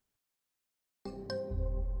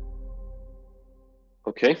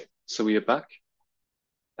 Okay, so we are back.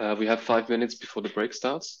 We have 5 minutes before the break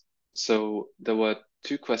starts. So there were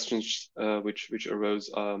 2 questions which arose,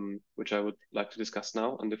 which I would like to discuss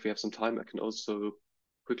now. And if we have some time, I can also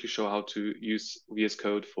quickly show how to use VS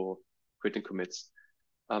Code for creating commits.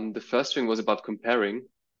 The first thing was about comparing,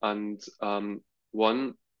 and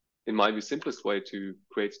one, in my view, simplest way to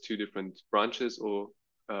create 2 different branches or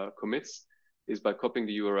commits is by copying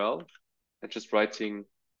the URL and just writing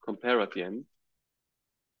compare at the end.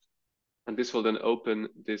 And this will then open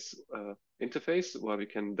this interface where we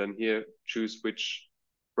can then here choose which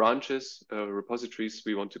branches, repositories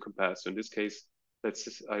we want to compare. So in this case,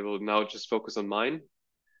 I will now just focus on mine.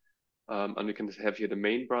 And we can have here the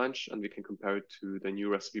main branch, and we can compare it to the new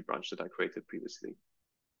recipe branch that I created previously.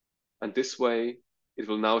 And this way, it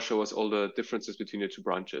will now show us all the differences between the 2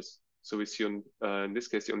 branches. So we see in this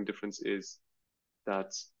case, the only difference is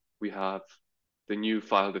that we have the new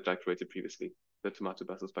file that I created previously, the tomato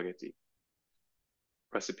basil spaghetti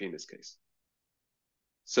recipe in this case.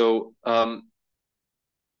 So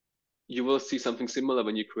you will see something similar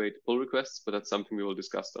when you create pull requests, but that's something we will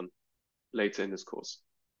discuss on later in this course.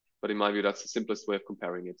 But in my view, that's the simplest way of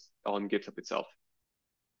comparing it on GitHub itself.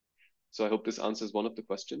 So I hope this answers one of the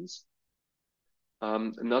questions.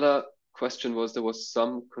 Another question was, there was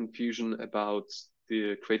some confusion about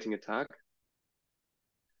the creating a tag.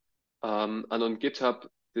 And on GitHub,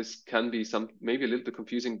 this can be maybe a little bit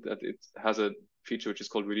confusing, that it has a feature which is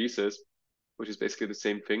called releases, which is basically the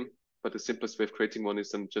same thing. But the simplest way of creating one is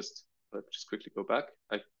then just quickly go back.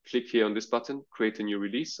 I click here on this button, create a new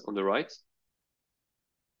release on the right.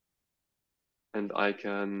 And I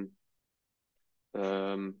can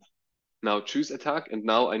now choose a tag. And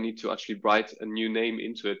now I need to actually write a new name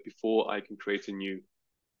into it before I can create a new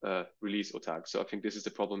release or tag. So I think this is the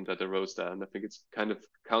problem that arose there. And I think it's kind of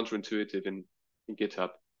counterintuitive in GitHub.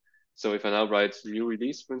 So if I now write new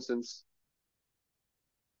release, for instance,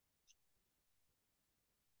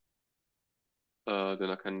 then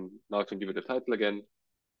I can give it a title again.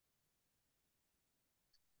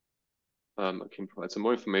 I can provide some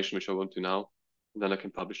more information, which I won't do now. And then I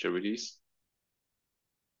can publish a release.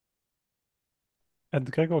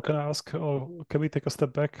 And Gregor, can I ask, or can we take a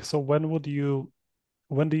step back? So when do you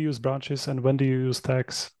use branches and when do you use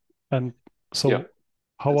tags? And so Yeah,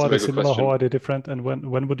 how are they similar? question. How are they different? And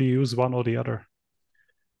when would you use one or the other?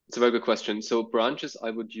 It's a very good question. So branches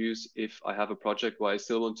I would use if I have a project where I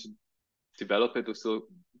still want to develop it or still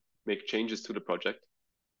make changes to the project,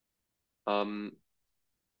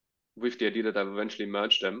 with the idea that I've eventually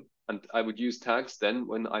merge them. And I would use tags then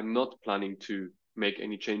when I'm not planning to make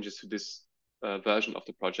any changes to this version of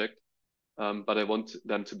the project, but I want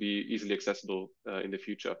them to be easily accessible in the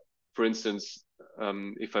future. For instance,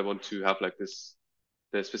 if I want to have like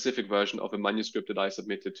the specific version of a manuscript that I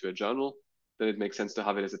submitted to a journal, then it makes sense to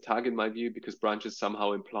have it as a tag in my view, because branches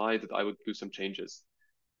somehow imply that I would do some changes.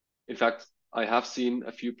 In fact, I have seen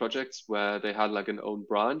a few projects where they had like an own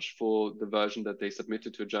branch for the version that they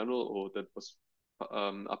submitted to a journal or that was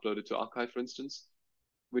uploaded to archive, for instance,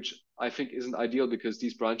 which I think isn't ideal because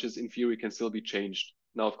these branches in theory can still be changed.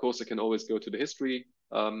 Now, of course, I can always go to the history.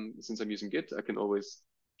 Since I'm using Git, I can always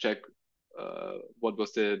check what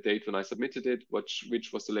was the date when I submitted it,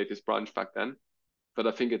 which was the latest branch back then. But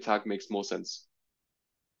I think a tag makes more sense.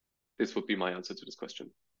 This would be my answer to this question.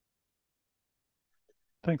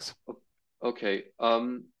 Thanks. Okay.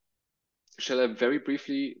 Shall I very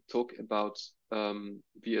briefly talk about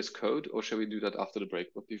VS Code, or shall we do that after the break?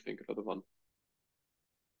 What do you think, about the one?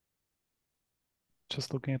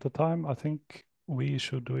 Just looking at the time, I think we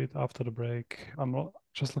should do it after the break. I'm not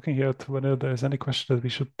just looking here at whether there's any question that we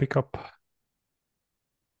should pick up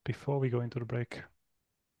before we go into the break.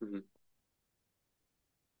 Mm-hmm.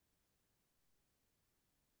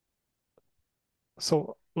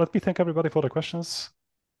 So let me thank everybody for the questions.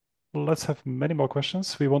 Let's have many more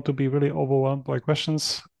questions. We want to be really overwhelmed by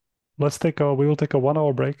questions. We will take a 1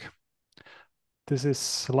 hour break. This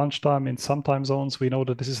is lunchtime in some time zones. We know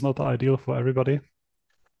that this is not ideal for everybody,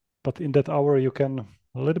 but in that hour you can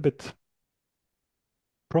a little bit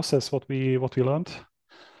process what we learned.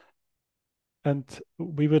 And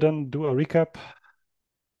we will then do a recap.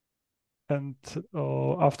 And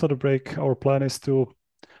after the break, our plan is to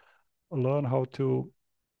learn how to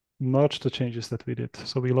merge the changes that we did.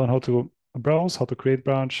 So we learn how to browse, how to create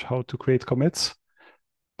branch, how to create commits.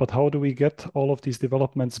 But how do we get all of these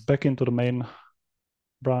developments back into the main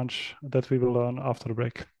branch? That we will learn after the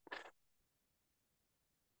break.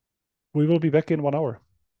 We will be back in 1 hour.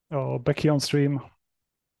 Back here on stream.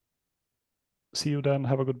 See you then.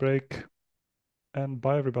 Have a good break. And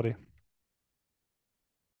bye, everybody.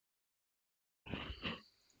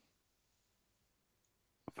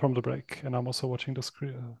 From the break. And I'm also watching the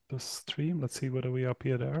stream. Let's see whether we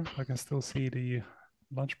appear there. I can still see the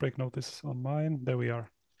lunch break notice on mine. There we are.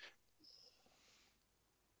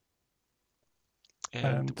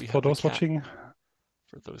 And for those watching,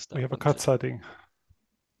 for those that we have a cat sighting.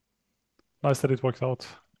 Nice that it worked out,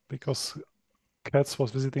 because Cats was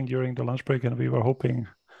visiting during the lunch break and we were hoping.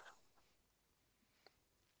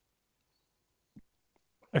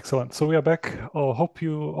 Excellent. So we are back. Hope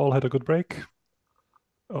you all had a good break.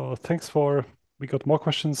 We got more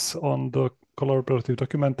questions on the collaborative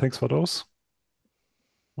document. Thanks for those.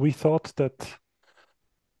 We thought that,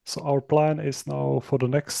 so our plan is now for the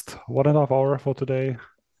next 1.5 hours for today.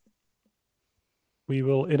 We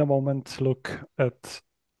will in a moment look at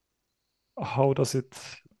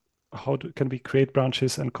can we create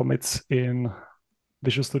branches and commits in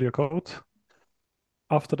Visual Studio Code.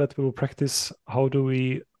 After that, we will practice how do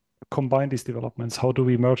we combine these developments? How do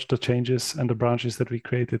we merge the changes and the branches that we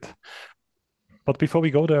created? But before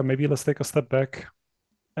we go there, maybe let's take a step back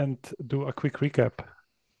and do a quick recap.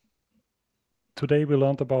 Today we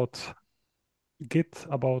learned about Git,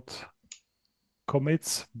 about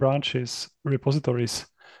commits, branches, repositories.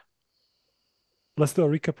 Let's do a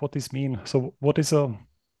recap what these mean. So what is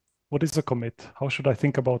a commit? How should I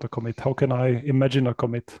think about a commit? How can I imagine a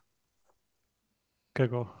commit? Okay,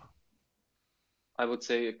 go. I would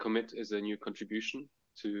say a commit is a new contribution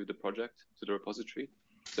to the project, to the repository.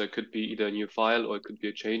 So it could be either a new file or it could be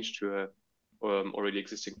a change to a already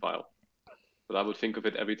existing file. But I would think of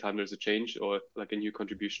it every time there's a change or like a new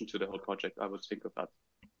contribution to the whole project. I would think of that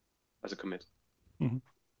as a commit. Mm-hmm.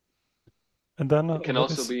 And then it can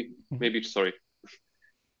also be maybe sorry.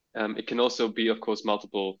 It can also be, of course,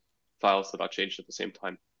 multiple files that are changed at the same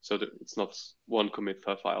time. So that it's not one commit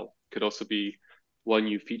per file. It could also be one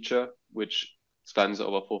new feature which spans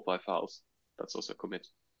over 4 or 5 files. That's also a commit.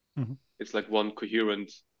 Mm-hmm. It's like one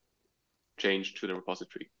coherent change to the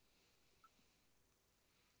repository.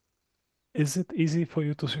 Is it easy for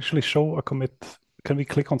you to actually show a commit? Can we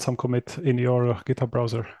click on some commit in your GitHub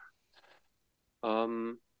browser?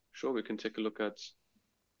 Sure, we can take a look at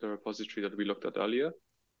the repository that we looked at earlier.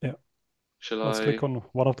 Yeah. Let's click on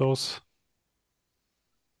one of those.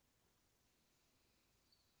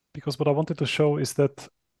 Because what I wanted to show is that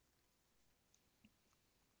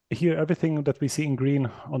here, everything that we see in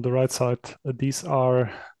green on the right side, these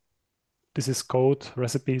are this is code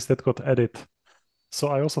recipes that got added. So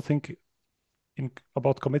I also think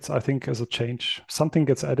about commits, I think as a change. Something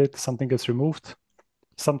gets added, something gets removed.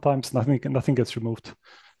 Sometimes nothing gets removed.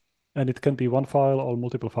 And it can be one file or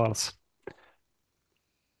multiple files.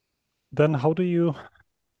 Then how do you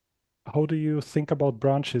think about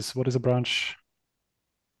branches? What is a branch?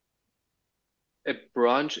 A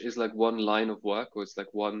branch is like one line of work, or it's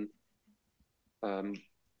like one um,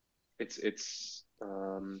 it's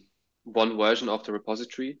one version of the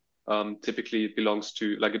repository. Typically it belongs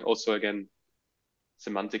to, like, it also again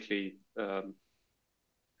semantically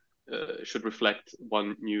should reflect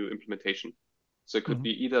one new implementation. So it could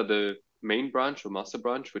be either the main branch or master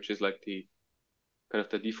branch, which is like the kind of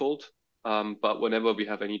the default. But whenever we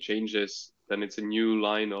have any changes, then it's a new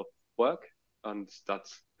line of work, and that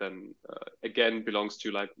then again belongs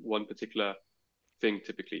to like one particular thing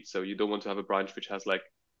typically. So you don't want to have a branch which has like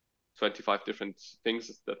 25 different things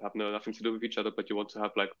that have nothing to do with each other, but you want to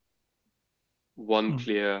have like one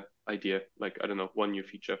clear idea, like, I don't know, one new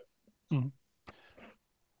feature. And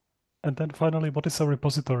then finally, what is a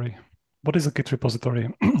repository? What is a Git repository?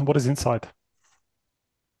 What is inside?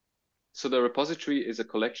 So the repository is a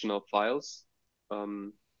collection of files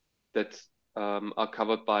that are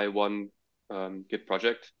covered by one Git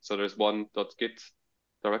project. So there's one .git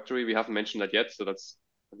directory. We haven't mentioned that yet, so that's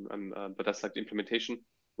but that's like the implementation,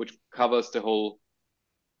 which covers the whole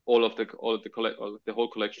the whole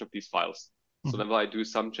collection of these files. So whenever I do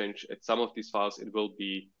some change at some of these files, it will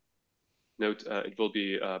be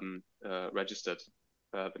registered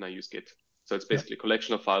when I use Git. So it's basically a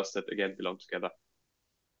collection of files that again belong together.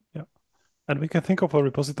 Yeah, and we can think of a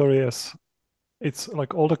repository as it's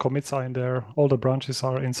like all the commits are in there, all the branches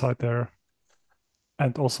are inside there,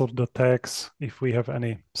 and also the tags if we have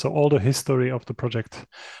any. So all the history of the project.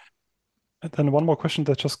 And then one more question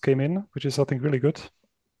that just came in, which is I think really good.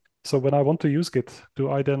 So when I want to use Git,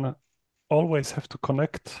 do I then always have to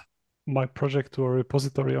connect my project to a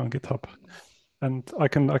repository on GitHub? And I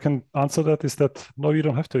can answer that is that no, you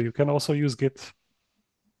don't have to. You can also use Git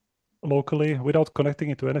locally without connecting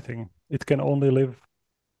it to anything. It can only live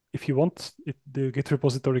if you want it, the Git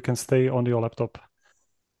repository can stay on your laptop.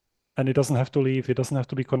 And it doesn't have to leave, it doesn't have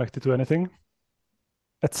to be connected to anything.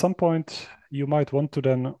 At some point, you might want to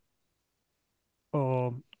then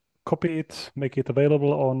copy it, make it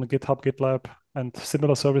available on GitHub, GitLab, and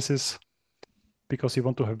similar services because you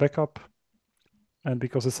want to have backup. And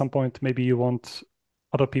because at some point, maybe you want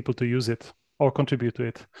other people to use it or contribute to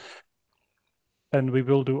it. And we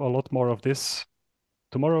will do a lot more of this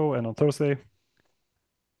tomorrow and on Thursday.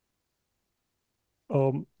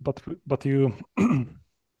 But you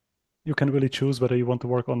you can really choose whether you want to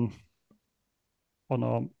work on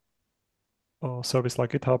a service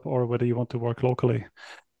like GitHub or whether you want to work locally.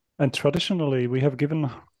 And traditionally, we have given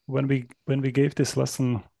when we gave this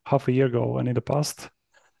lesson half a year ago, and in the past,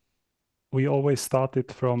 we always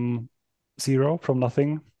started from zero, from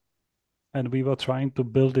nothing, and we were trying to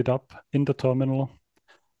build it up in the terminal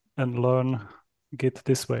and learn Git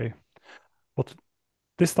this way. But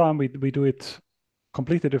this time we do it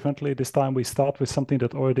completely differently. This time we start with something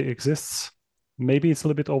that already exists. Maybe it's a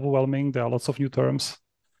little bit overwhelming. There are lots of new terms,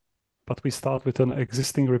 but we start with an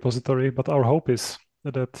existing repository. But our hope is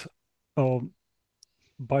that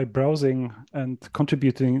by browsing and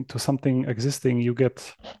contributing to something existing, you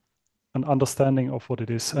get an understanding of what it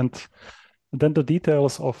is. And then the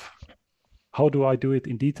details of how do I do it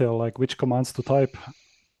in detail, like which commands to type,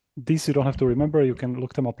 these you don't have to remember. You can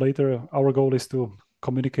look them up later. Our goal is to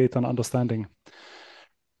communicate an understanding.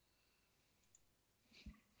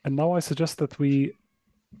 And now I suggest that we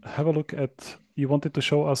have a look at, you wanted to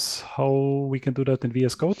show us how we can do that in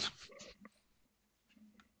VS Code.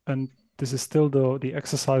 And this is still the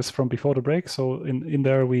exercise from before the break. So in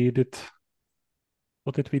there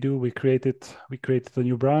what did we do? We created a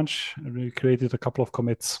new branch and we created a couple of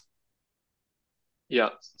commits. Yeah,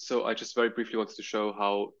 so I just very briefly wanted to show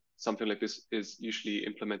how something like this is usually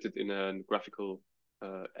implemented in a graphical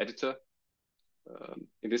editor.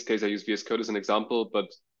 In this case, I use VS Code as an example, but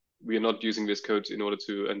we are not using VS Code in order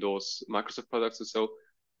to endorse Microsoft products or so.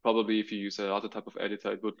 Probably if you use another type of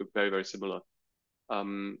editor, it would look very, very similar.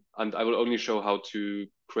 And I will only show how to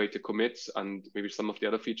create a commit and maybe some of the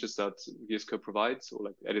other features that VS Code provides or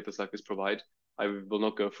like editors like this provide. I will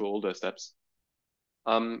not go through all the steps.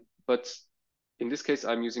 But in this case,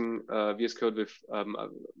 I'm using VS Code with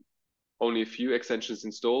only a few extensions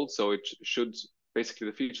installed. So it should basically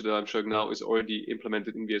the feature that I'm showing now is already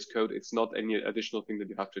implemented in VS Code. It's not any additional thing that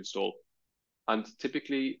you have to install. And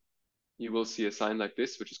typically you will see a sign like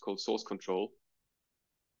this, which is called source control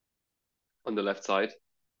on the left side,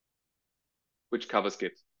 which covers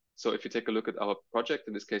Git. So if you take a look at our project,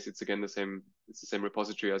 in this case, it's again it's the same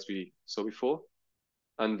repository as we saw before.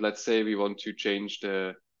 And let's say we want to change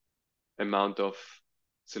the amount of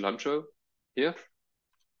cilantro here.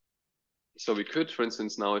 So we could, for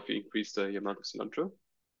instance, now if we increase the amount of cilantro,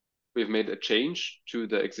 we've made a change to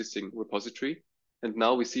the existing repository. And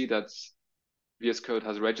now we see that VS Code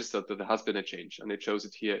has registered that there has been a change, and it shows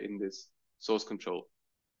it here in this source control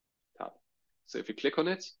tab. So if you click on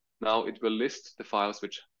it, now it will list the files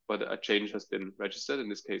where a change has been registered. In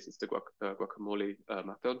this case, it's the guacamole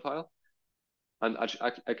markdown file. And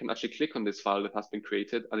I can actually click on this file that has been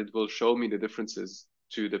created, and it will show me the differences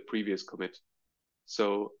to the previous commit.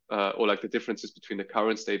 So, or like the differences between the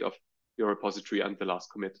current state of your repository and the last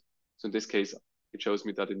commit. So in this case, it shows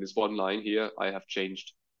me that in this one line here, I have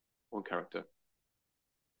changed one character.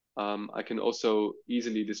 I can also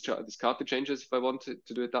easily discard the changes if I want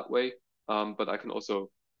to do it that way. But I can also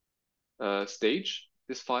stage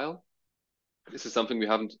this file. This is something we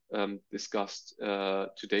haven't discussed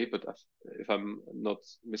today, but if I'm not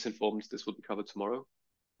misinformed, this will be covered tomorrow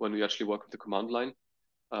when we actually work with the command line,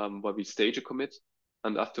 where we stage a commit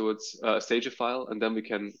and afterwards stage a file, and then we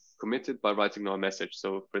can commit it by writing our message.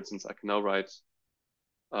 So for instance, I can now write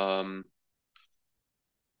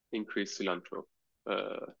increase cilantro.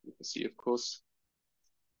 You can see, of course.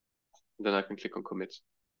 And then I can click on commit.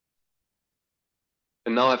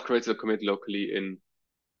 And now I've created a commit locally in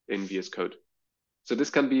VS Code. So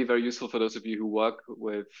this can be very useful for those of you who work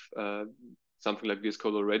with something like VS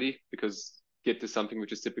Code already, because Git is something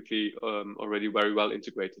which is typically already very well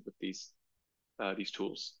integrated with these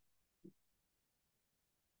tools.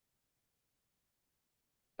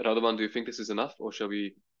 Radovan, do you think this is enough, or shall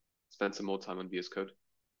we spend some more time on VS Code?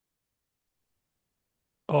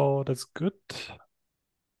 Oh, that's good.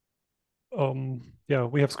 Yeah,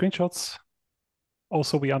 we have screenshots.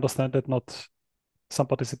 Also, we understand that not some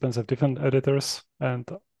participants have different editors, and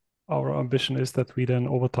our ambition is that we then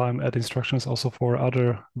over time add instructions also for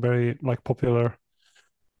other very popular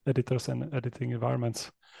editors and editing environments.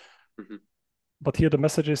 Mm-hmm. But here the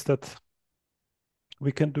message is that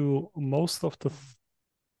we can do most of the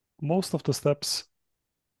steps.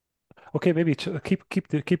 Okay, maybe keep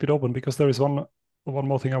it open, because there is one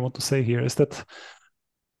more thing I want to say here, is that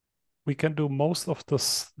we can do most of the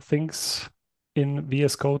things in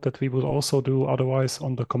VS Code that we would also do otherwise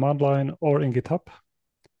on the command line or in GitHub.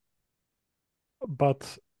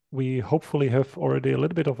 But we hopefully have already a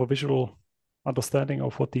little bit of a visual understanding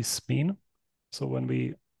of what these mean. So when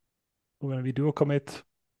we do a commit,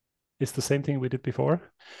 it's the same thing we did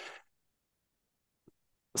before.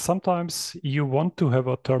 Sometimes you want to have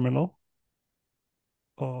a terminal.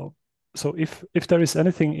 So if there is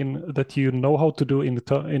anything that you know how to do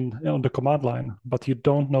on the command line, but you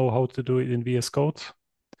don't know how to do it in VS Code,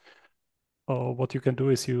 what you can do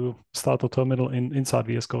is you start a terminal inside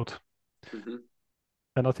VS Code. Mm-hmm.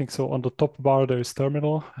 And I think so on the top bar there is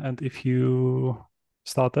terminal, and if you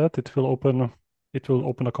start that, it will open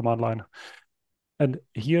a command line. And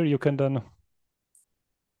here you can then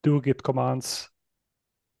do Git commands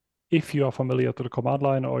if you are familiar to the command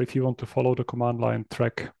line, or if you want to follow the command line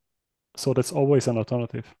track. So that's always an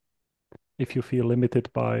alternative if you feel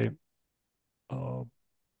limited by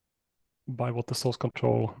what the source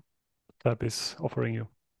control tab is offering you.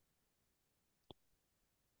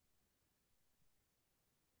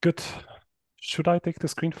 Good. Should I take the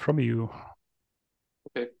screen from you?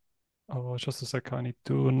 Okay. Oh, just a sec. I need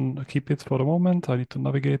to keep it for the moment. I need to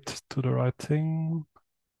navigate to the right thing.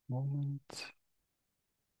 Moment.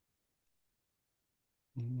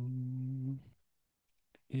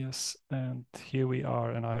 Yes, and here we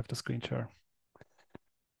are, and I have the screen share.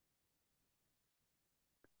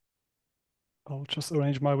 I'll just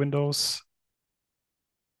arrange my windows.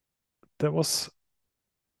 There was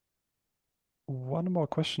one more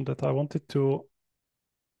question that I wanted to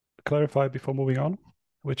clarify before moving on,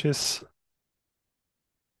 which is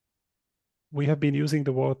we have been using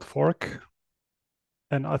the word fork,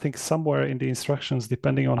 and I think somewhere in the instructions,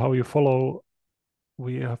 depending on how you follow,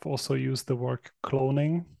 we have also used the word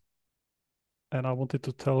cloning. And I wanted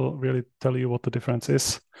to really tell you what the difference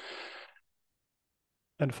is.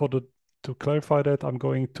 And to clarify that, I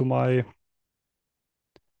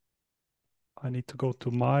need to go to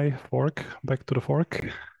my fork, back to the fork.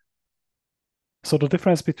 So the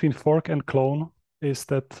difference between fork and clone is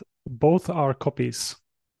that both are copies,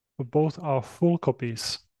 both are full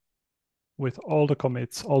copies with all the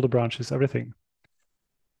commits, all the branches, everything.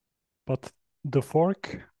 But the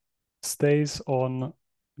fork stays on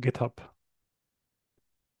GitHub.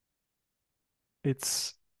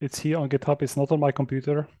 It's here on GitHub. It's not on my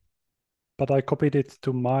computer, but I copied it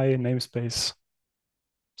to my namespace.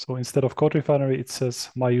 So instead of CodeRefinery, it says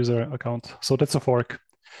my user account. So that's a fork.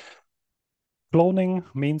 Cloning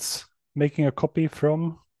means making a copy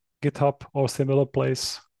from GitHub or similar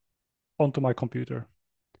place onto my computer.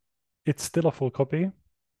 It's still a full copy.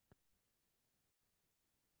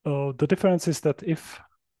 The difference is that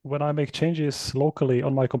when I make changes locally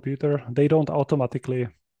on my computer, they don't automatically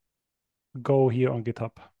go here on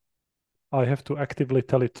GitHub. I have to actively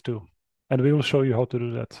tell it to, and we will show you how to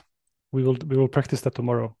do that. We will practice that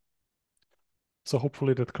tomorrow. So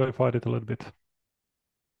hopefully that clarified it a little bit.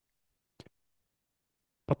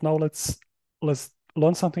 But now let's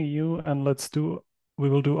learn something new, and we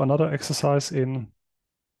will do another exercise in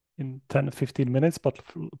 10, 15 minutes, but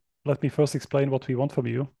let me first explain what we want from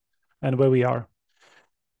you and where we are.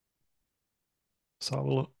 So I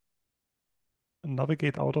will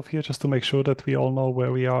navigate out of here just to make sure that we all know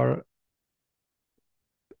where we are.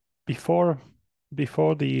 Before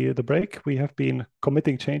the break, we have been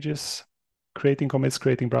committing changes, creating commits,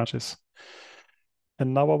 creating branches.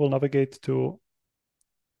 And now I will navigate to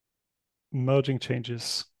merging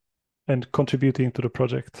changes and contributing to the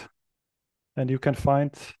project. And you can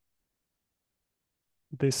find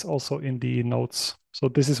this also in the notes. So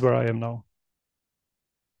this is where I am now.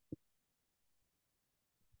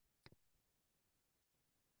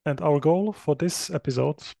 And our goal for this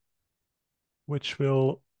episode, which we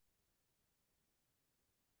will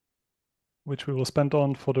spend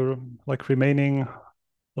on for the remaining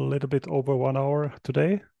a little bit over 1 hour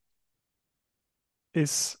today,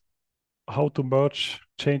 is how to merge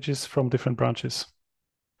changes from different branches.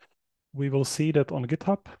 We will see that on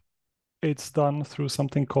GitHub, it's done through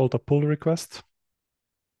something called a pull request.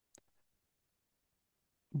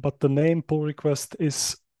 But the name pull request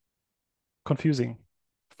is confusing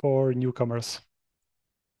for newcomers.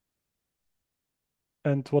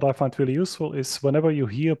 And what I find really useful is whenever you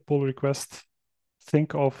hear pull request,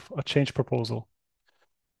 think of a change proposal.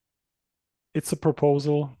 It's a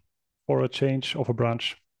proposal for a change of a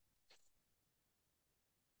branch.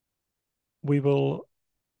 We will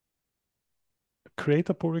create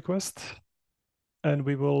a pull request, and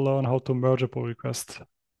we will learn how to merge a pull request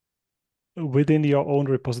within your own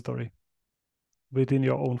repository, within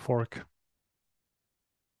your own fork.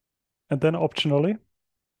 And then optionally,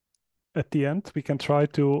 at the end, we can try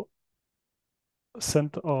to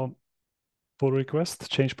send a pull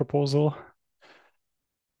request, change proposal,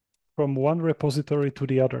 from one repository to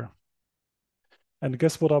the other. And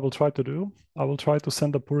guess what I will try to do? I will try to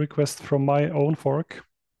send a pull request from my own fork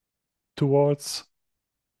towards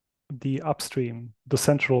the upstream, the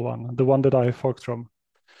central one, the one that I forked from.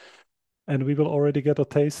 And we will already get a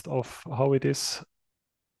taste of how it is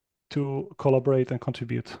to collaborate and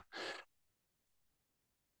contribute.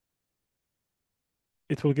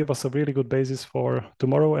 It will give us a really good basis for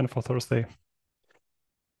tomorrow and for Thursday.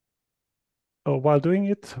 While doing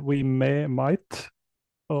it, we might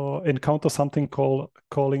encounter something called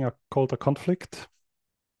a conflict.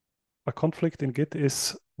 A conflict in Git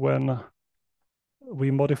is when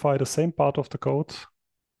we modify the same part of the code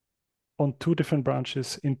on two different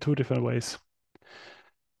branches in two different ways.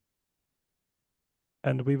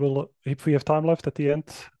 And we will, if we have time left at the end,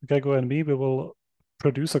 Gregor and me, we will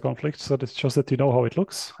produce a conflict so that it's just that you know how it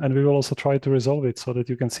looks. And we will also try to resolve it so that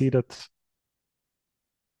you can see that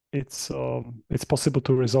it's possible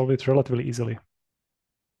to resolve it relatively easily.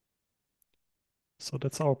 So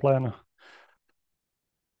that's our plan.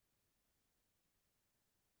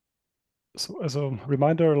 So as a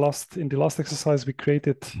reminder, in the last exercise, we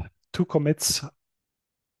created 2 commits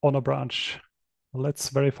on a branch. Let's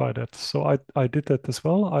verify that. So I did that as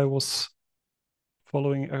well. I was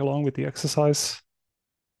following along with the exercise.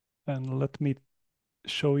 And let me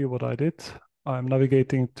show you what I did. I'm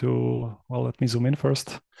navigating to, well, let me zoom in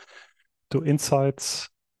first, to Insights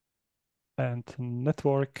and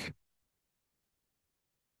Network.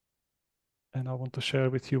 And I want to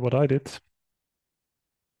share with you what I did.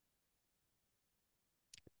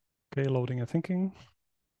 Okay, loading and thinking.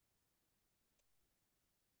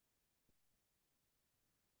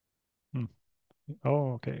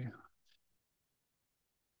 Oh, okay.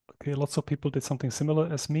 Okay, lots of people did something similar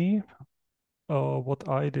as me. What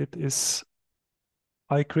I did is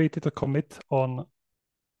I created a commit on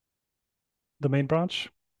the main branch,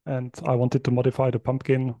 and I wanted to modify the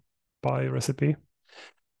pumpkin pie recipe.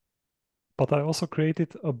 But I also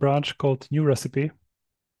created a branch called new recipe,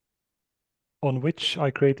 on which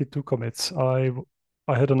I created 2 commits. I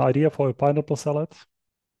had an idea for a pineapple salad,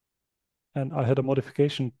 and I had a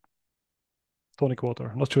modification tonic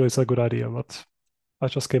water. Not sure it's a good idea, but I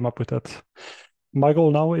just came up with that. My goal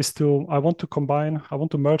now is I want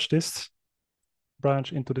to merge this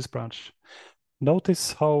branch into this branch.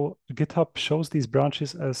 Notice how GitHub shows these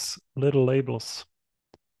branches as little labels.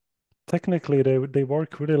 Technically, they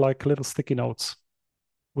work really like little sticky notes,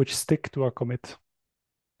 which stick to a commit.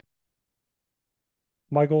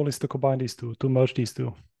 My goal is to combine these two, to merge these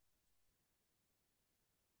two.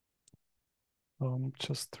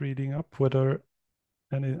 Just reading up whether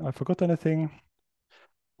I forgot anything.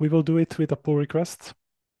 We will do it with a pull request.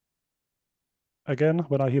 Again,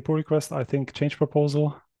 when I hear pull request, I think change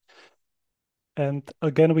proposal. And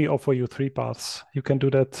again, we offer you 3 paths. You can do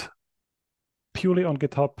that purely on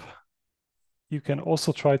GitHub. You can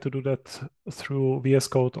also try to do that through VS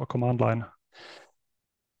Code or command line.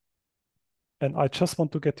 And I just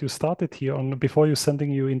want to get you started here on, before you sending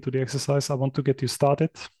you into the exercise, I want to get you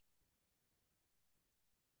started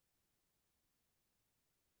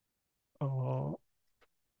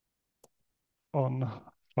on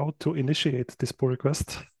how to initiate this pull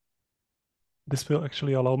request. This will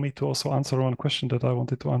actually allow me to also answer one question that I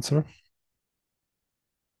wanted to answer.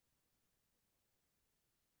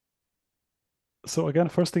 So again,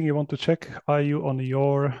 first thing you want to check, are you on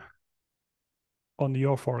your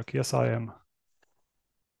fork? Yes, I am.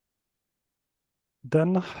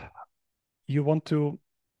 Then you want to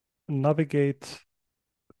navigate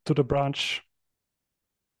to the branch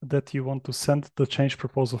that you want to send the change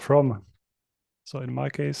proposal from. So in my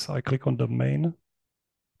case, I click on the main.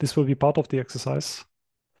 This will be part of the exercise.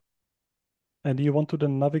 And you want to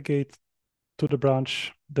then navigate to the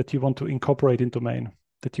branch that you want to incorporate into main,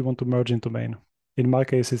 that you want to merge into main. In my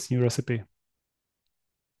case, it's new recipe.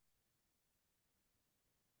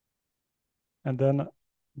 And then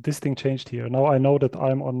this thing changed here. Now I know that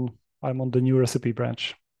I'm on the new recipe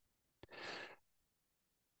branch.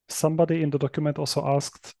 Somebody in the document also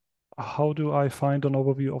asked, how do I find an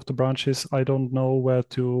overview of the branches? I don't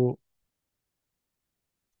know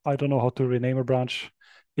how to rename a branch.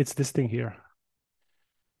 It's this thing here,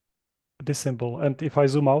 this symbol. And if I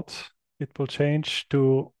zoom out, it will change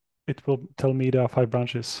to, it will tell me there are 5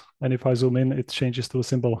 branches. And if I zoom in, it changes to a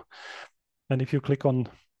symbol. And if you click on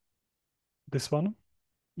this one,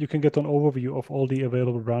 you can get an overview of all the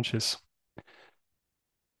available branches.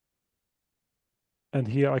 And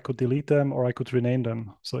here I could delete them or I could rename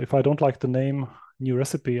them. So if I don't like the name new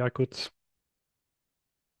recipe, I could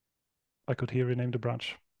here rename the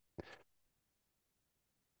branch.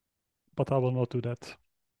 But I will not do that.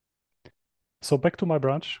 So back to my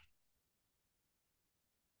branch,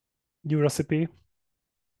 new recipe.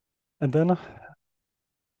 And then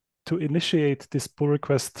to initiate this pull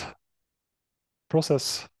request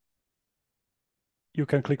process, you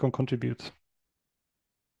can click on contribute.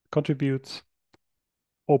 Contribute,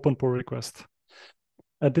 open pull request.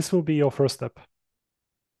 And this will be your first step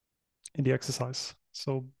in the exercise.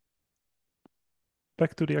 So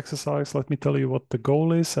back to the exercise, let me tell you what the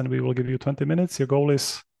goal is, and we will give you 20 minutes. Your goal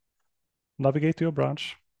is navigate to your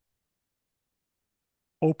branch,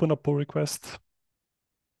 open a pull request.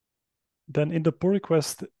 Then in the pull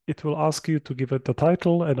request, it will ask you to give it a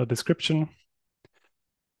title and a description.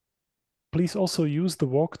 Please also use the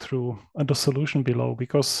walkthrough and the solution below,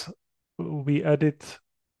 because we added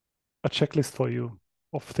a checklist for you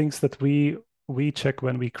of things that we check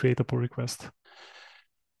when we create a pull request.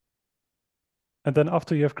 And then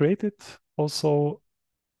after you have created, also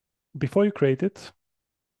before you create it,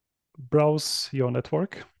 browse your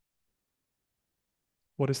network.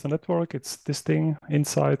 What is the network? It's this thing,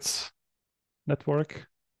 insights, network.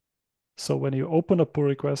 So when you open a pull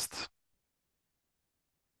request,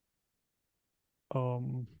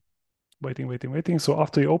 waiting. So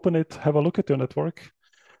after you open it, have a look at your network.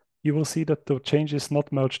 You will see that the change is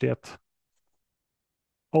not merged yet.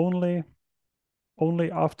 Only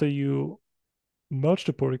after you merge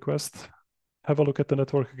the pull request, have a look at the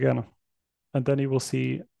network again. And then you will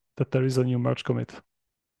see that there is a new merge commit.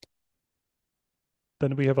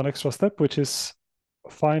 Then we have an extra step, which is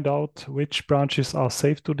find out which branches are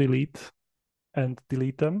safe to delete and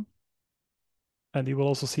delete them. And you will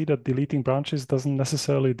also see that deleting branches doesn't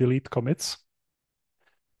necessarily delete commits.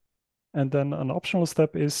 And then an optional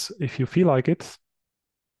step is, if you feel like it,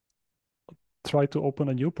 try to open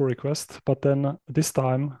a new pull request, but then this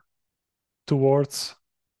time towards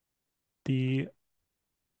the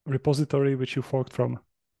repository which you forked from.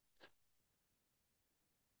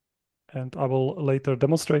 And I will later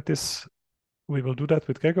demonstrate this. We will do that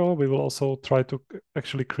with Gecko. We will also try to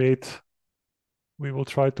actually we will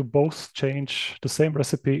try to both change the same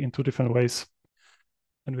recipe in 2 different ways.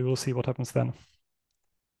 And we will see what happens then.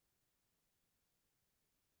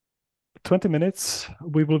 20 minutes,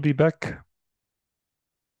 we will be back.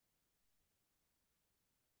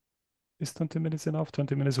 Is 20 minutes enough?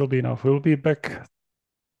 20 minutes will be enough. We'll be back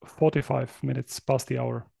 45 minutes past the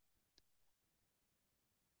hour.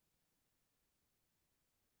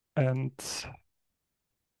 And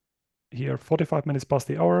here, 45 minutes past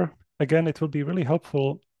the hour. Again, it will be really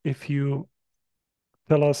helpful if you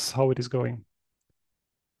tell us how it is going.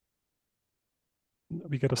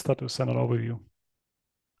 We get a status and an overview.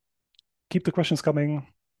 Keep the questions coming.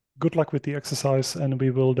 Good luck with the exercise, and we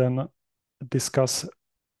will then discuss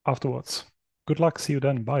afterwards. Good luck. See you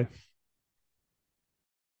then. Bye.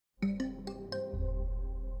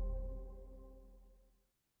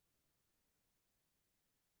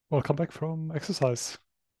 Welcome back from exercise.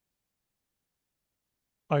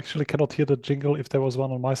 I actually cannot hear the jingle if there was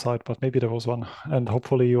one on my side, but maybe there was one, and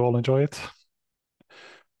hopefully you all enjoy it.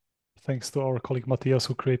 Thanks to our colleague Matthias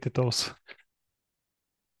who created those.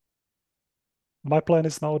 My plan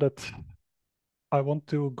is now that I want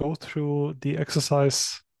to go through the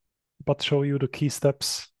exercise, but show you the key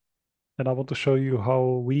steps. And I want to show you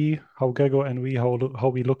how Gego and how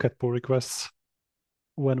we look at pull requests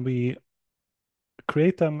when we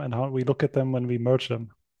create them and how we look at them when we merge them.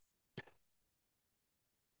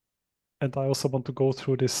 And I also want to go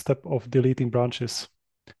through this step of deleting branches.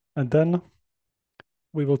 And then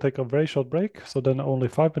we will take a very short break. So then only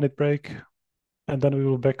 5-minute break. And then we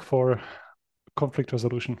will back for conflict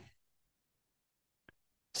resolution.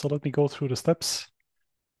 So let me go through the steps.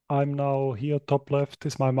 I'm now here, top left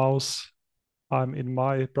is my mouse. I'm in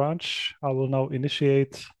my branch. I will now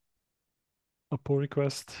initiate a pull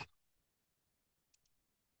request.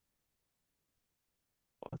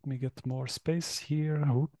 Let me get more space here.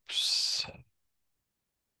 Oops.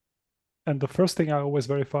 And the first thing I always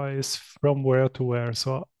verify is from where to where.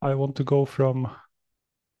 So I want to go from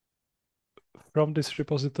this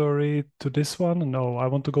repository to this one. No, I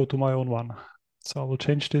want to go to my own one. So I will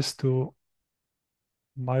change this to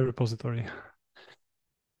my repository.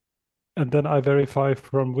 And then I verify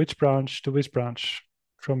from which branch to which branch.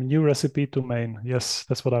 From new recipe to main. Yes,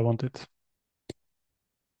 that's what I wanted.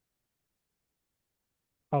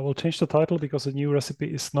 I will change the title because the new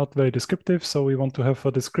recipe is not very descriptive. So we want to have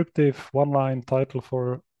a descriptive one-line title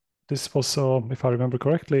for this was, if I remember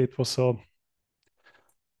correctly, it was a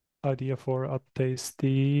idea for a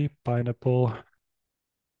tasty pineapple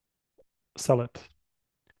salad.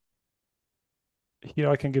 Here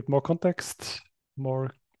I can give more context.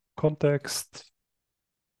 For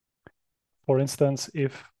instance,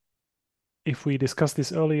 if we discussed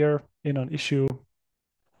this earlier in an issue,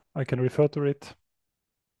 I can refer to it.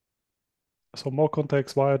 So more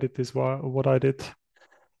context, why I did this, what I did.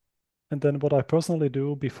 And then what I personally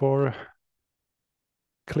do before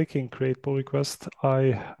clicking create pull request,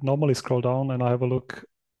 I normally scroll down and I have a look.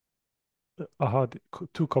 Aha,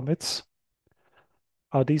 2 commits.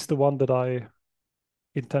 Are these the one that I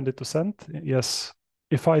intended to send? Yes.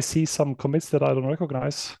 If I see some commits that I don't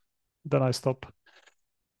recognize, then I stop.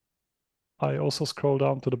 I also scroll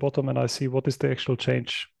down to the bottom and I see what is the actual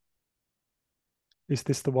change. Is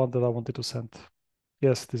this the one that I wanted to send?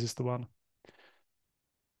 Yes, this is the one.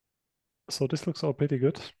 So this looks all pretty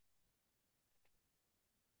good.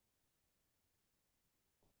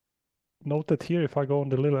 Note that here, if I go on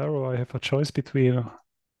the little arrow, I have a choice between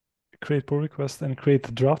create pull request and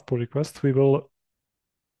create draft pull request.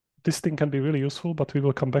 This thing can be really useful, but we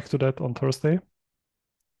will come back to that on Thursday.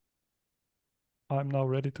 I'm now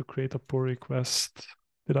ready to create a pull request.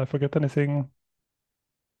 Did I forget anything?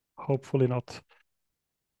 Hopefully not.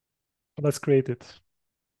 Let's create it.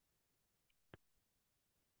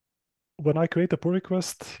 When I create a pull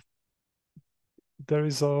request, there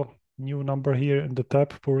is a new number here in the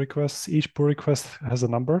tab pull requests. Each pull request has a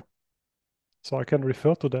number, so I can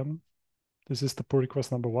refer to them. This is the pull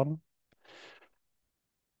request number 1.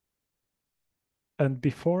 And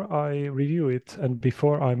before I review it and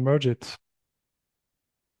before I merge it,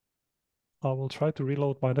 I will try to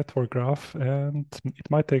reload my network graph, and it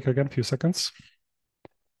might take again a few seconds.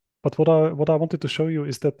 But what I wanted to show you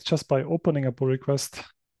is that just by opening a pull request,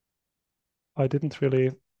 I didn't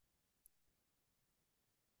really,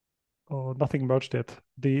 nothing merged yet.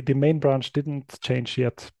 The main branch didn't change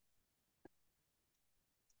yet.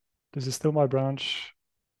 This is still my branch.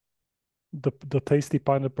 The tasty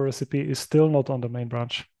pineapple recipe is still not on the main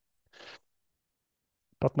branch.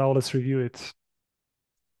 But now let's review it.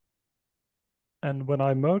 And when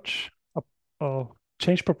I merge a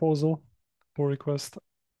change proposal pull request,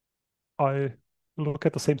 I look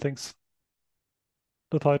at the same things.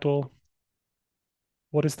 The title,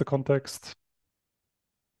 what is the context?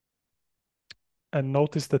 And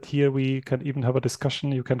notice that here we can even have a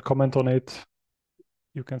discussion. You can comment on it.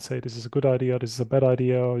 You can say this is a good idea, this is a bad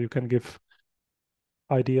idea, or you can give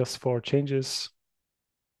ideas for changes.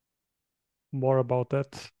 more about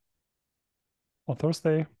that on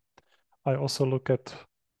Thursday. I also look at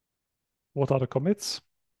what are the commits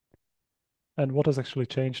and what has actually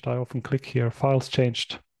changed. I often click here, files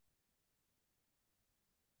changed.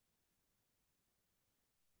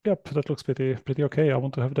 Yep, that looks pretty okay. I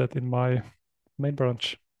want to have that in my main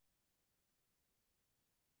branch.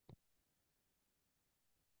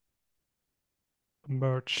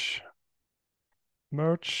 Merge,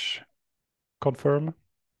 confirm.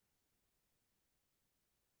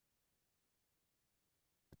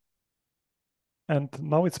 And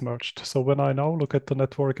now it's merged. So when I now look at the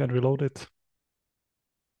network and reload it,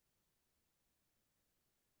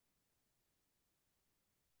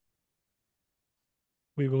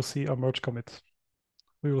 we will see a merge commit.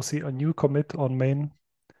 We will see a new commit on main,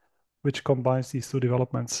 which combines these two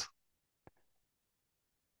developments.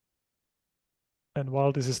 And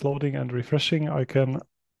while this is loading and refreshing, I can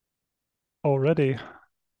already,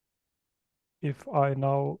 if I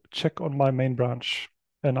now check on my main branch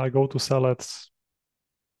and I go to salads,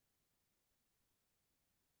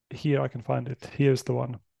 here I can find it. Here's the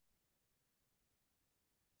one.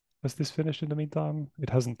 Has this finished in the meantime? It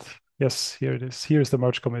hasn't. Yes, here it is. Here's the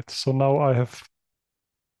merge commit. So now I have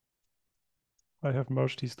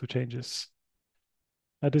merged these two changes.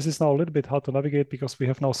 And this is now a little bit hard to navigate because we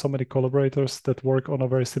have now so many collaborators that work on a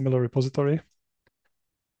very similar repository.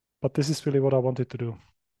 But this is really what I wanted to do.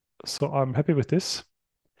 So I'm happy with this.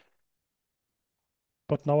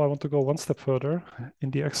 But now I want to go one step further.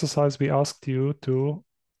 In the exercise, we asked you to,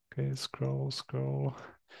 okay, scroll.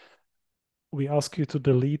 We ask you to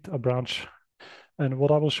delete a branch. And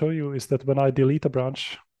what I will show you is that when I delete a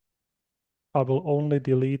branch, I will only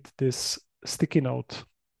delete this sticky note.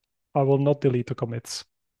 I will not delete the commits.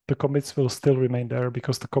 The commits will still remain there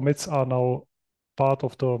because the commits are now part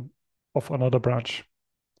of another branch.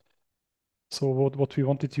 So what we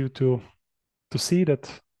wanted you to see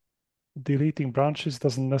that deleting branches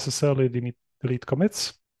doesn't necessarily delete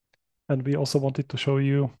commits. And we also wanted to show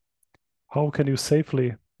you how can you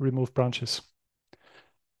safely remove branches.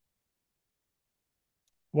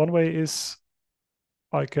 One way is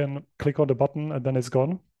I can click on the button and then it's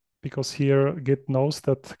gone because here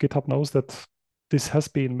GitHub knows that this has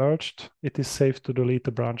been merged. It is safe to delete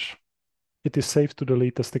the branch. It is safe to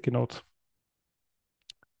delete the sticky note.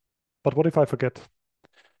 But what if I forget?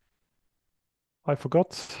 I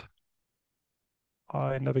forgot.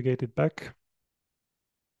 I navigated back.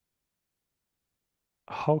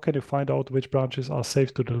 How can you find out which branches are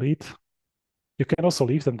safe to delete? You can also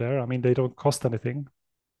leave them there. I mean, they don't cost anything.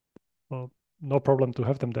 Well, no problem to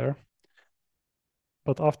have them there.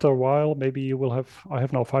 But after a while, maybe you will have, I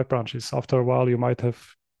have now 5 branches. After a while, you might have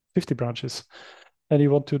 50 branches and you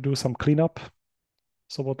want to do some cleanup.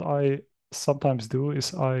 So what I sometimes do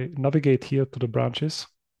is I navigate here to the branches,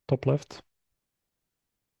 top left.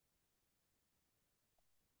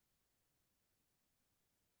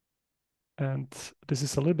 And this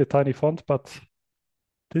is a little bit tiny font, but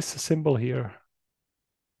this symbol here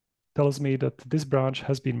tells me that this branch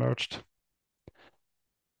has been merged.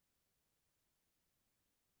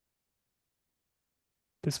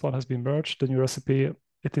 This one has been merged, the new recipe.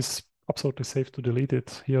 It is absolutely safe to delete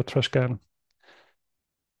it. Here, trash can.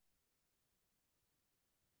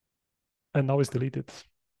 And now it's deleted.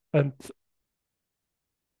 And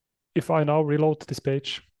if I now reload this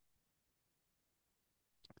page,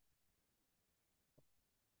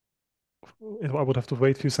 I would have to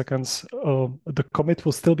wait a few seconds. The commit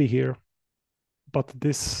will still be here, but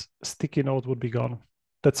this sticky note would be gone.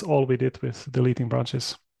 That's all we did with deleting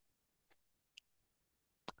branches.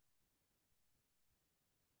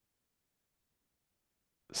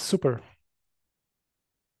 Super.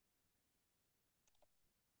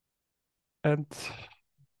 And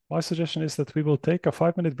my suggestion is that we will take a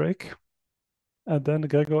 5-minute break, and then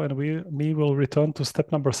Gregor and me will return to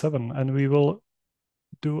step number 7, and we will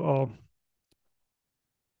do a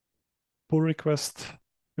pull request.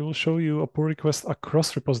 We will show you a pull request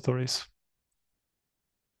across repositories.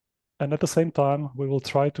 And at the same time, we will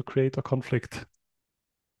try to create a conflict.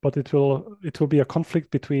 But it will be a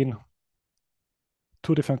conflict between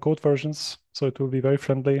 2 different code versions, so it will be very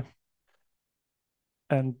friendly.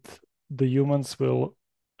 And the humans will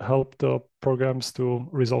help the programs to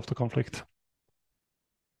resolve the conflict.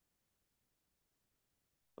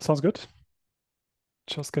 Sounds good?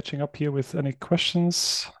 Just catching up here with any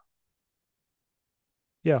questions.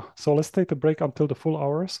 Yeah, so let's take the break until the full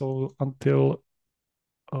hour. So until,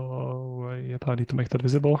 wait, I need to make that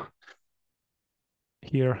visible.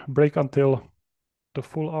 Here, break until the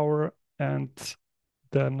full hour, and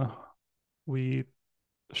then we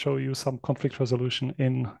show you some conflict resolution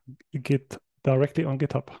in Git directly on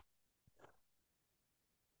GitHub.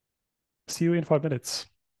 See you in 5 minutes.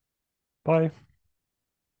 Bye.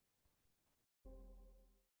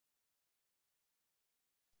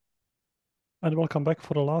 And welcome back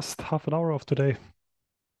for the last half an hour of today.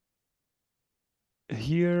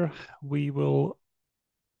 Here we will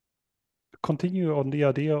continue on the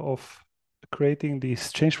idea of creating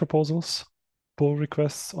these change proposals, pull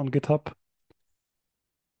requests on GitHub.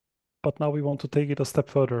 But now we want to take it a step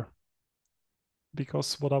further,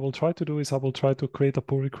 because what I will try to do is I will try to create a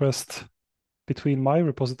pull request between my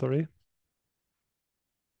repository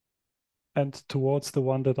and towards the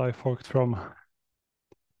one that I forked from.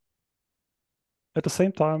 At the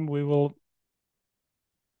same time, with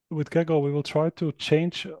Gecko, we will try to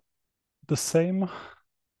change the same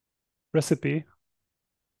recipe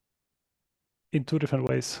in 2 different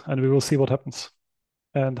ways, and we will see what happens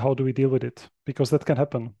and how do we deal with it, because that can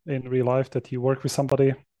happen in real life, that you work with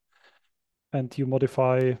somebody and you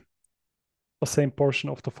modify the same portion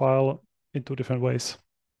of the file in 2 different ways.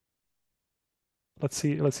 Let's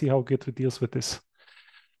see how Git deals with this.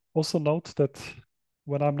 Also note that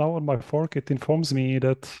when I'm now on my fork, it informs me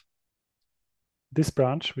that this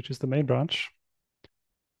branch, which is the main branch,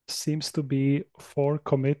 seems to be 4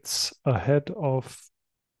 commits ahead of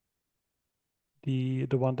the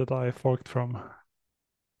one that I forked from.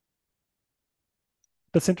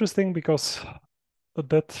 That's interesting because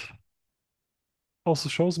that also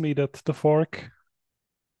shows me that the fork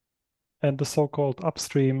and the so-called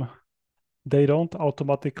upstream, they don't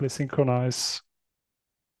automatically synchronize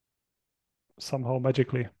somehow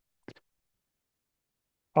magically.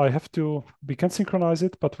 We can synchronize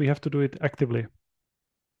it, but we have to do it actively.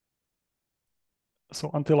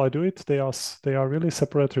 So until I do it, they are really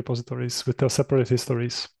separate repositories with their separate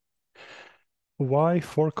histories. Why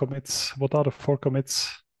 4 commits? What are the 4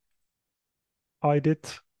 commits? I did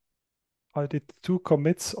 2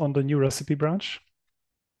 commits on the new recipe branch.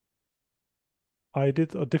 I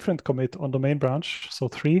did a different commit on the main branch, so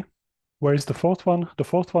 3. Where is the 4th one? The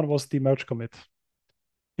 4th one was the merge commit.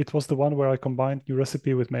 It was the one where I combined new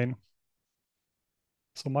recipe with main.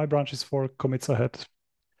 So my branch is 4 commits ahead.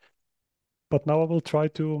 But now I will try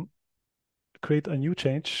to create a new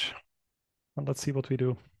change, and let's see what we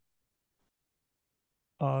do.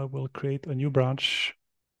 I will create a new branch,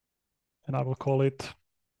 and I will call it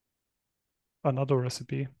another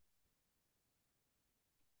recipe.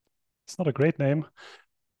 It's not a great name.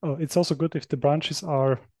 It's also good if the branches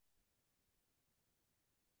are,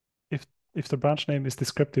 if the branch name is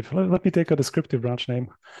descriptive. Let me take a descriptive branch name.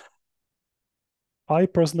 I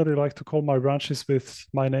personally like to call my branches with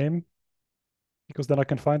my name, because then I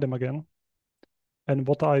can find them again and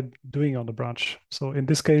what I'm doing on the branch. So in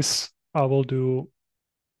this case, I will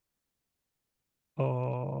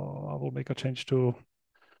make a change to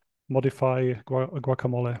modify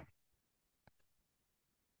guacamole.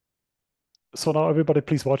 So now everybody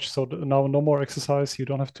please watch. So now no more exercise. You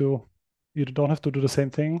don't have to do the same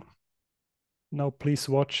thing. Now please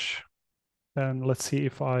watch, and let's see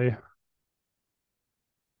if I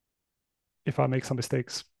make some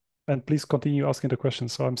mistakes. And please continue asking the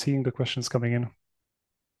questions. So I'm seeing the questions coming in.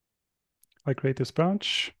 I create this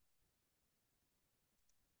branch.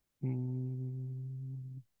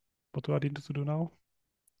 What do I need to do now?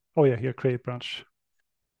 Oh yeah, here, create branch.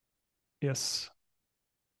 Yes.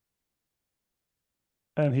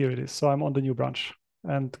 And here it is. So I'm on the new branch.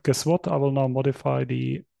 And guess what? I will now modify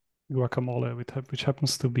the guacamole, which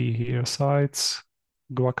happens to be here, sites,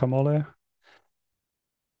 guacamole.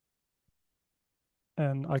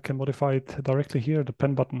 And I can modify it directly here, the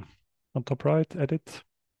pen button on top right, edit.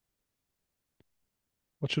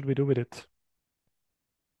 What should we do with it?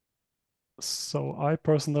 So I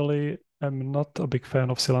personally am not a big fan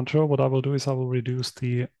of cilantro. What I will do is I will reduce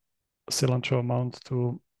the cilantro amount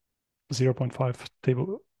to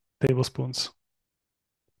 0.5 tablespoons.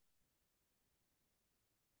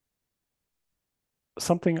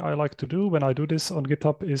 Something I like to do when I do this on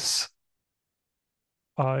GitHub is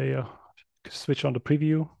I switch on the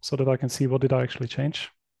preview so that I can see what did I actually change.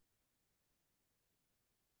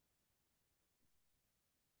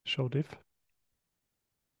 Show diff.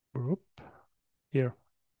 Group. Here.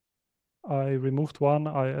 I removed one,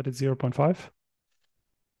 I added 0.5.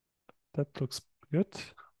 That looks good.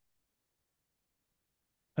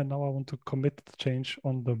 And now I want to commit the change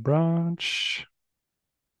on the branch.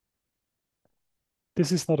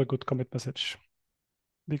 This is not a good commit message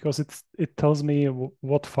because it tells me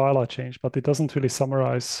what file I changed, but it doesn't really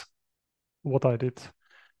summarize what I did.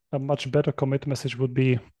 A much better commit message would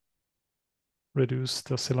be reduce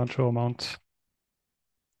the cilantro amount.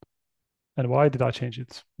 And why did I change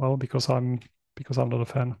it? Well, because I'm not a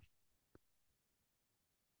fan.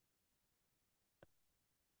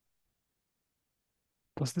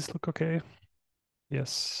 Does this look okay?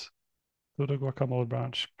 Yes. To the guacamole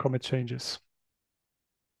branch, commit changes.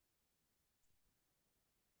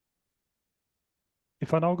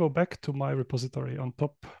 If I now go back to my repository on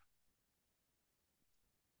top,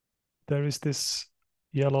 there is this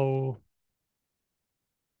yellow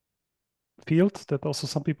field that also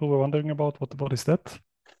some people were wondering about. What is that?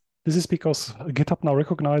 This is because GitHub now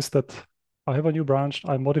recognized that I have a new branch.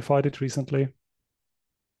 I modified it recently.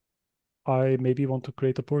 I maybe want to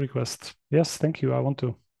create a pull request. Yes, thank you. I want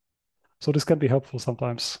to. So this can be helpful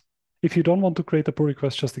sometimes. If you don't want to create a pull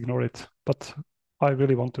request, just ignore it. But I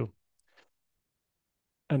really want to.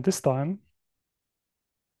 And this time,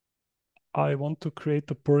 I want to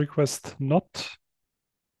create a pull request not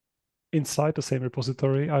inside the same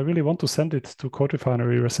repository. I really want to send it to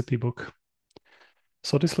CodeRefinery recipe book.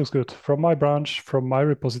 So this looks good. From my branch, from my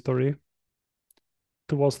repository,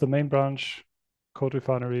 towards the main branch,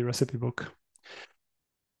 CodeRefinery recipe book.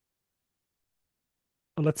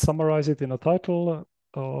 Let's summarize it in a title.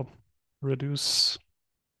 Reduce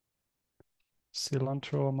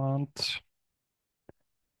cilantro amount.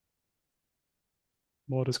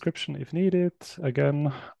 More description if needed.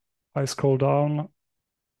 Again, I scroll down.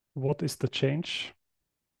 What is the change?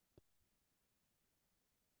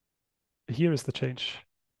 Here is the change.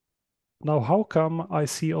 Now, how come I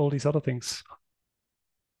see all these other things?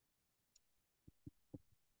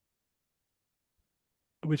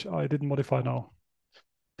 Which I didn't modify now.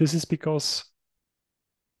 This is because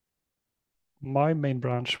my main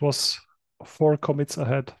branch was 4 commits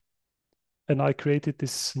ahead. And I created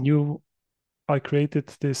this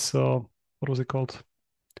what was it called?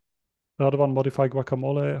 The other one, modify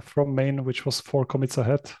guacamole from main, which was 4 commits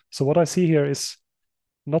ahead. So what I see here is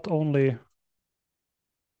not only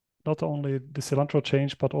the cilantro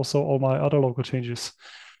change, but also all my other local changes.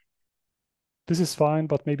 This is fine,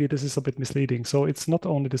 but maybe this is a bit misleading. So it's not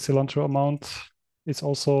only the cilantro amount, it's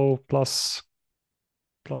also plus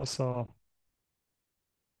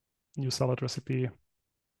new salad recipe.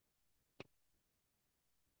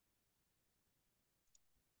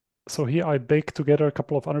 So here I bake together a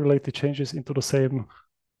couple of unrelated changes into the same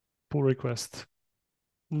pull request.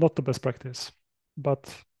 Not the best practice,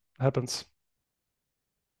 but happens.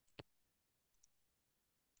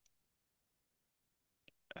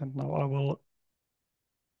 And now I will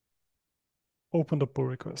open the pull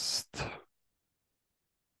request.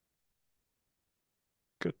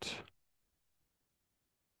 Good.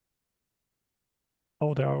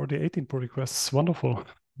 Oh, there are already 18 pull requests. Wonderful.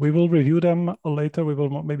 We will review them later. We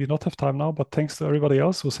will maybe not have time now, but thanks to everybody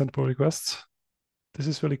else who sent pull requests. This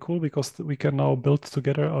is really cool because we can now build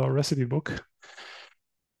together a recipe book.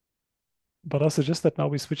 But I suggest that now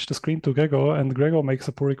we switch the screen to Gregor, and Gregor makes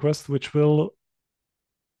a pull request, which will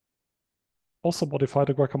also modify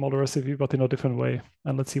the guacamole recipe, but in a different way.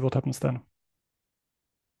 And let's see what happens then.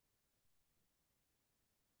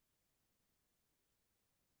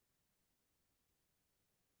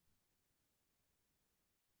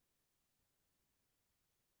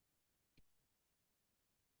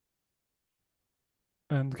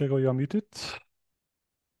 And Gregor, you are muted.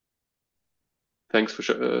 Thanks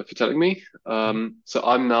for telling me. So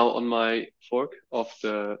I'm now on my fork of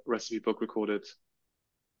the recipe book recorded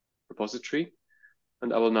repository,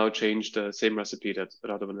 and I will now change the same recipe that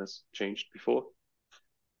Radovan has changed before.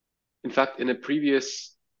 In fact, in the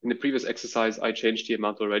previous exercise, I changed the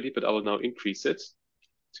amount already, but I will now increase it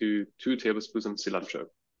to 2 tablespoons of cilantro.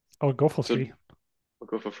 I'll go for free. I'll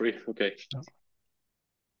go for free. Okay. Yeah.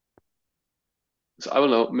 So I will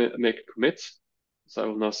now make a commit. So I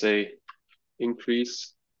will now say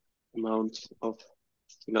increase amount of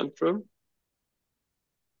cilantro.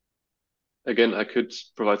 Again, I could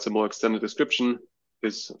provide some more extended description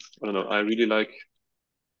because I don't know, I really like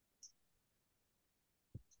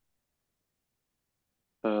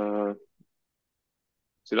cilantro,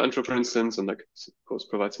 for instance, and I could, of course,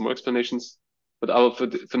 provide some more explanations. But I will,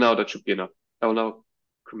 for now, that should be enough. I will now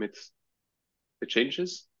commit the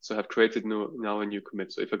changes. So I have created now a new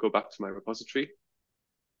commit. So if I go back to my repository,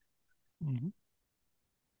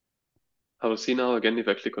 I will see now again if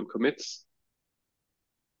I click on commits.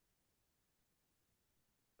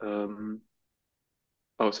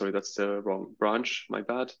 Oh, sorry, that's the wrong branch. My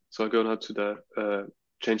bad. So I go now to the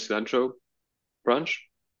change cilantro branch,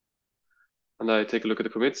 and I take a look at the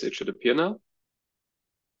commits. It should appear now,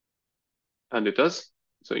 and it does.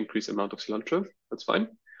 So increase amount of cilantro. That's fine.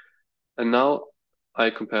 And now I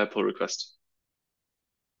compare pull request.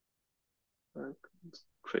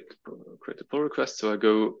 Create a pull request. So I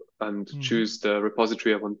go and choose the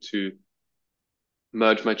repository I want to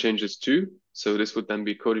merge my changes to. So this would then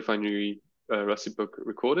be CodeRefinery recipe book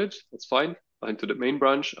recorded. That's fine. into the main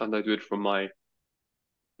branch, and I do it from my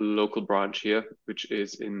local branch here, which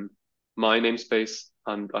is in my namespace,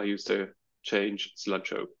 and I use the change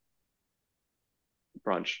cilantro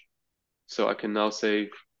branch. So I can now say,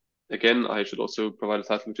 again, I should also provide a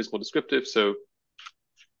title which is more descriptive. So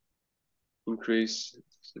increase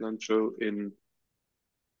cilantro in,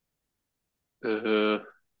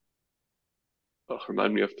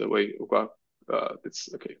 remind me of the way, it's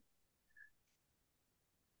okay.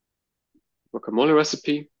 Guacamole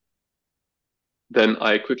recipe. Then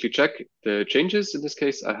I quickly check the changes. In this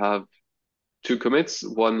case, I have 2 commits,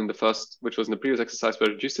 one in the first, which was in the previous exercise where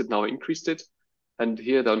I reduced it, now I increased it. And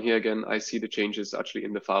here, down here again, I see the changes actually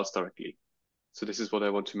in the files directly. So this is what I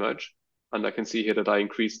want to merge. And I can see here that I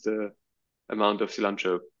increased the amount of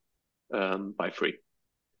cilantro by 3.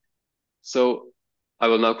 So I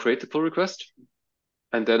will now create the pull request,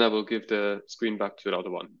 and then I will give the screen back to the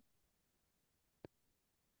other one.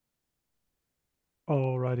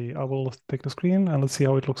 Alrighty, I will take the screen and let's see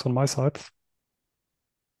how it looks on my side.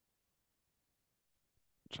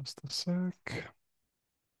 Just a sec.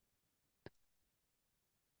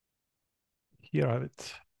 Here I have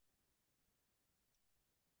it.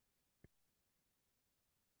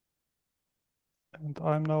 And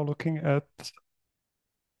I'm now looking at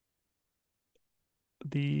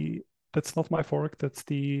that's not my fork, that's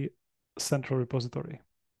the central repository.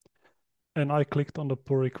 And I clicked on the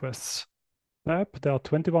pull requests tab. There are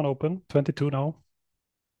 21 open, 22 now.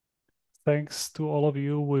 Thanks to all of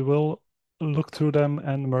you, we will look through them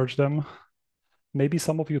and merge them. Maybe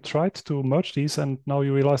some of you tried to merge these and now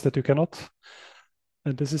you realize that you cannot.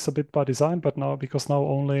 And this is a bit by design, but now because now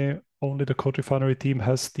only the CodeRefinery team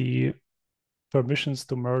has the permissions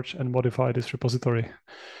to merge and modify this repository.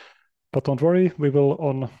 But don't worry, we will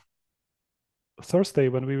on Thursday,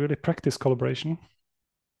 when we really practice collaboration,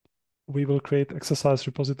 we will create exercise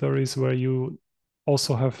repositories where you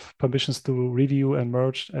also have permissions to review and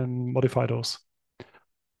merge and modify those.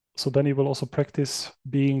 So then you will also practice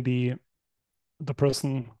being the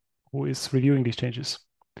person who is reviewing these changes.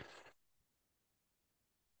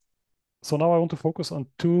 So now I want to focus on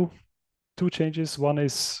two changes. One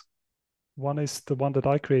is the one that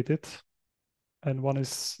I created, and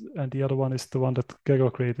the other one is the one that Gregor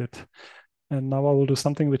created. And now I will do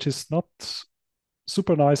something which is not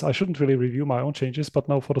super nice. I shouldn't really review my own changes, but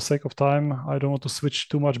now for the sake of time, I don't want to switch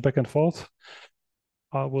too much back and forth.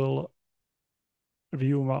 I will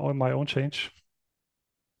review my own change.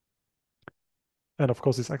 And of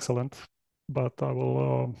course, it's excellent, but I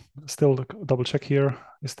will still double check here.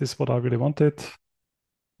 Is this what I really wanted?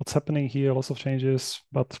 What's happening here? Lots of changes,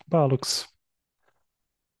 but looks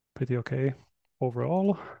pretty okay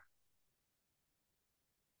overall.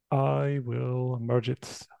 I will merge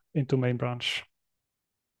it into main branch.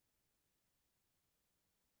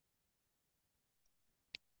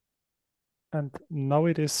 And now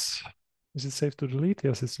it is it safe to delete?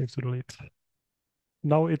 Yes, it's safe to delete.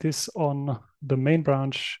 Now it is on the main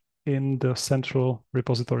branch in the central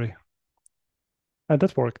repository. And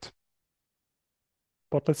that worked.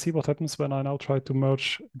 But let's see what happens when I now try to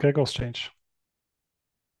merge Gregor's change.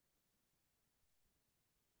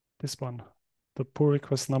 This one, the pull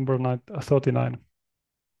request number 39.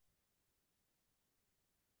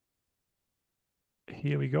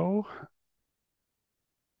 Here we go.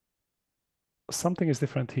 Something is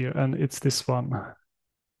different here, and it's this one.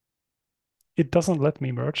 It doesn't let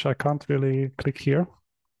me merge. I can't really click here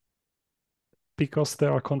because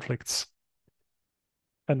there are conflicts.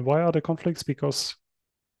 And why are there conflicts? Because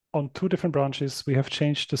on 2 different branches, we have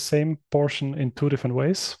changed the same portion in 2 different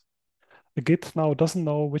ways. Git now doesn't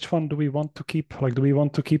know which one do we want to keep. Like, do we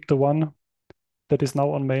want to keep the one that is now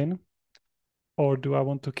on main? Or do I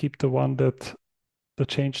want to keep the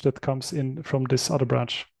change that comes in from this other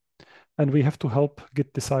branch? And we have to help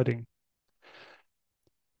Git deciding.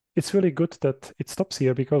 It's really good that it stops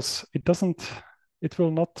here because it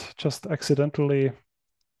will not just accidentally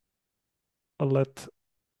let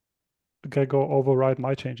Gregor override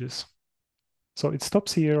my changes. So it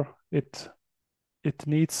stops here. It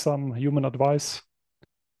needs some human advice.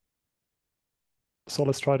 So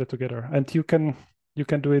let's try that together. And you can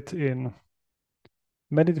do it in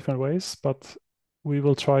many different ways, but we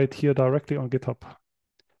will try it here directly on GitHub.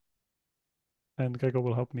 And Gregor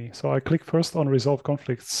will help me. So I click first on resolve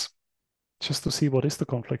conflicts just to see what is the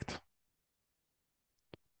conflict.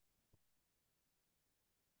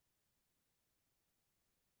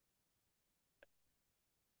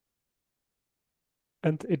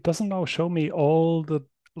 And it doesn't now show me all the,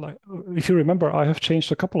 like, if you remember, I have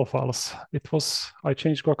changed a couple of files. I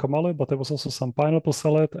changed guacamole, but there was also some pineapple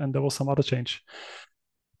salad and there was some other change.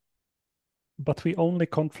 but we only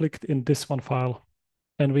conflict in this one file,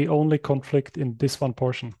 and we only conflict in this one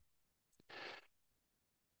portion.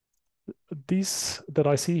 These that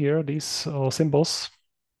I see here, these symbols,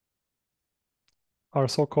 are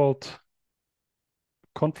so-called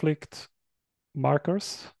conflict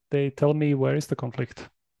markers. They tell me where is the conflict.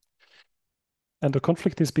 And the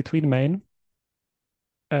conflict is between main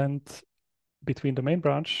and between the main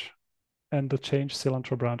branch and the change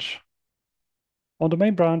cilantro branch. On the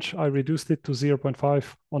main branch, I reduced it to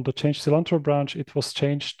 0.5. On the change cilantro branch, it was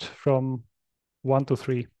changed from 1 to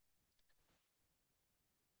 3.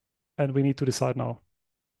 And we need to decide now.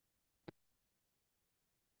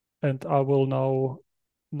 And I will now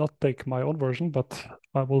not take my own version, but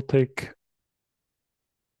I will take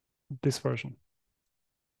this version.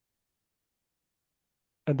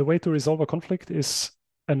 And the way to resolve a conflict is,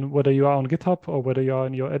 and whether you are on GitHub or whether you are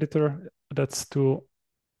in your editor, that's to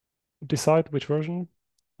decide which version.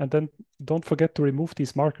 And then don't forget to remove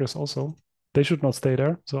these markers also. They should not stay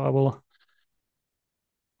there. So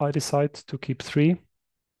I decide to keep 3.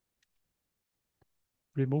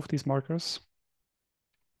 Remove these markers.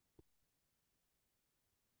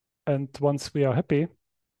 And once we are happy,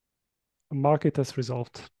 mark it as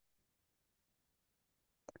resolved.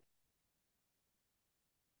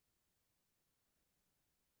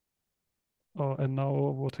 Oh, and now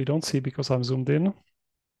what we don't see because I'm zoomed in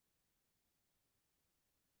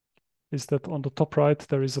is that on the top right,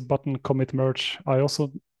 there is a button commit merge.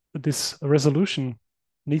 This resolution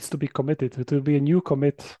needs to be committed. It will be a new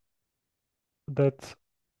commit that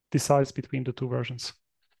decides between the two versions.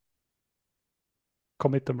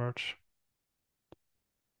 Commit the merge.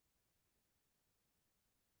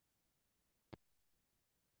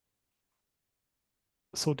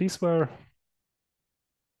 So these were,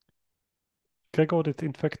 Gregor did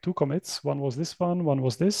in fact 2 commits. One was this one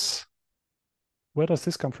was this. Where does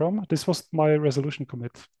this come from? This was my resolution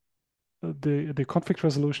commit. The conflict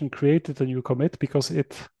resolution created a new commit because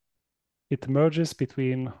it merges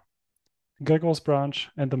between Gregor's branch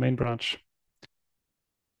and the main branch.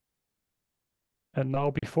 And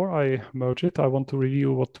now before I merge it, I want to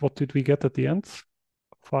review what did we get at the end.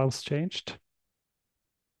 Files changed.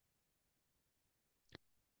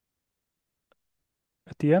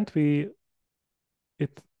 At the end,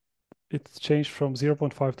 it changed from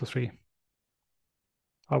 0.5 to 3.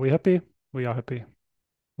 Are we happy? We are happy.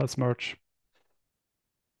 Let's merge.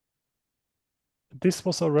 This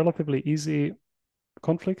was a relatively easy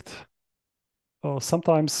conflict.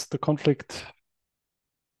 Sometimes the conflict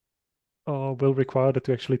will require that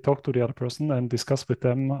you actually talk to the other person and discuss with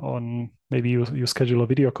them on, maybe you schedule a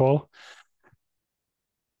video call.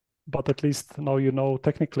 But at least now you know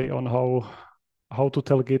technically on how to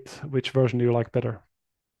tell Git which version you like better.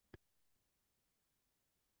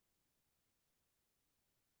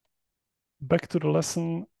 Back to the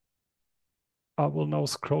lesson, I will now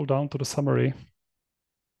scroll down to the summary.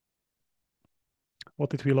 What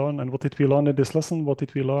did we learn, and what did we learn in this lesson? What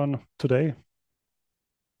did we learn today?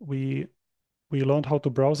 We learned how to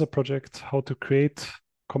browse a project, how to create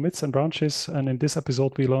commits and branches, and in this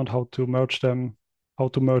episode we learned how to merge them, how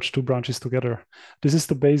to merge 2 branches together. This is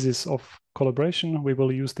the basis of collaboration. We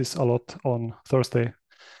will use this a lot on Thursday.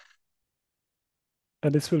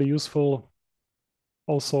 And it's really useful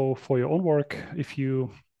also for your own work if you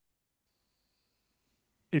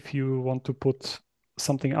want to put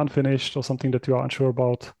something unfinished or something that you are unsure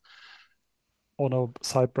about on a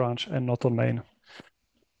side branch and not on main.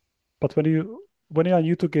 But when you are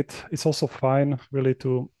new to Git, it's also fine really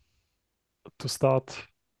to start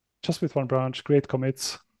just with one branch, create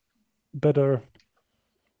commits. Better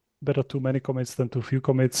too many commits than too few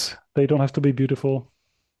commits. They don't have to be beautiful.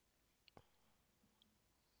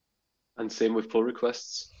 And same with pull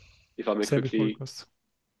requests. If I may quickly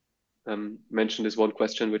mention this one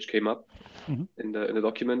question which came up in the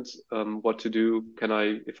document, what to do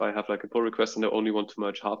if I have like a pull request and I only want to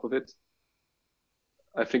merge half of it.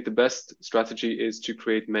 I think the best strategy is to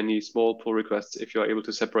create many small pull requests if you are able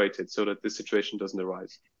to separate it so that this situation doesn't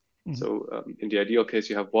arise. So in the ideal case,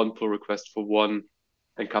 you have one pull request for one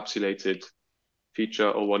encapsulated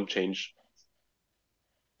feature or one change.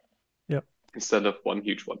 Yeah. Instead of one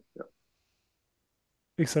huge one. Yeah.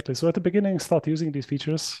 Exactly. So at the beginning, start using these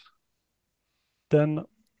features. Then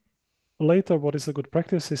later, what is a good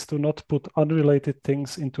practice is to not put unrelated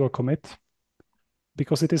things into a commit,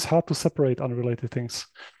 because it is hard to separate unrelated things.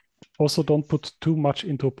 Also, don't put too much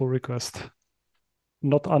into a pull request.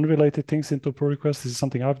 Not unrelated things into a pull request. This is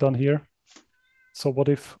something I've done here. So what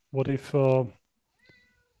if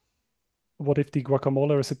what if the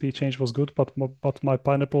guacamole recipe change was good, but my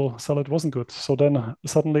pineapple salad wasn't good? So then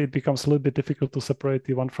suddenly it becomes a little bit difficult to separate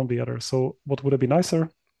the one from the other. So what would have been nicer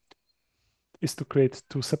is to create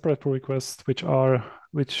two separate pull requests,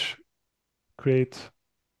 which create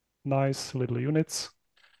nice little units.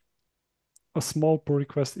 A small pull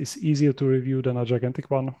request is easier to review than a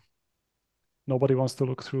gigantic one. Nobody wants to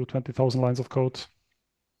look through 20,000 lines of code.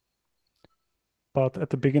 But at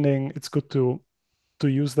the beginning, it's good to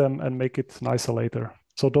use them and make it nicer later.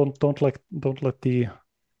 So don't let the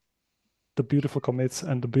beautiful commits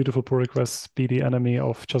and the beautiful pull requests be the enemy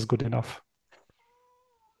of just good enough.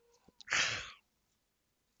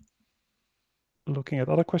 Looking at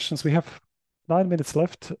other questions, we have 9 minutes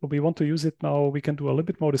left. We want to use it now. We can do a little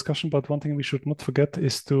bit more discussion, but one thing we should not forget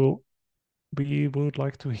is we would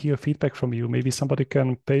like to hear feedback from you. Maybe somebody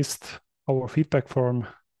can paste our feedback form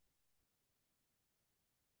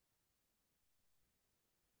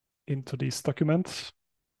into this document.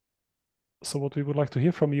 So what we would like to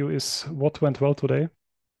hear from you is what went well today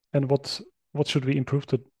and what should we improve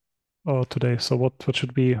today. So what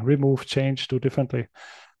should we remove, change, do differently?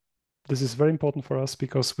 This is very important for us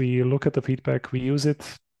because we look at the feedback, we use it.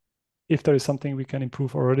 If there is something we can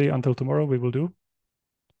improve already until tomorrow, we will do.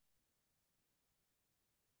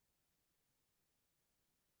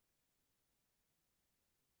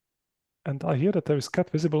 And I hear that there is cat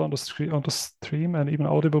visible on the stream and even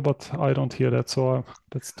audible, but I don't hear that. So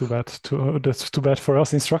that's too bad. That's too bad for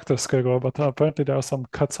us instructors, Gregor. But apparently there are some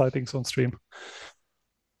cat sightings on stream.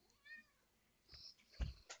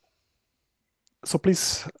 So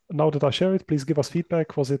please, now that I share it, please give us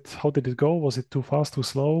feedback. How did it go? Was it too fast, too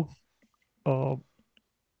slow?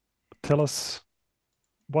 Tell us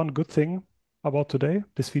one good thing about today.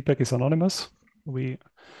 This feedback is anonymous.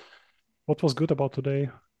 What was good about today?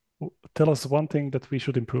 Tell us one thing that we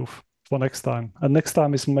should improve for next time. And next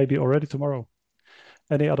time is maybe already tomorrow.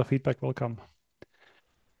 Any other feedback welcome.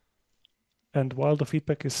 And while the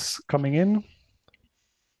feedback is coming in,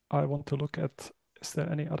 I want to look at, is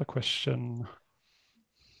there any other question?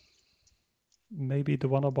 Maybe the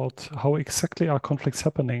one about how exactly are conflicts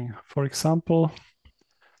happening? For example,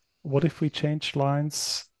 what if we change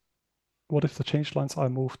lines? What if the changed lines are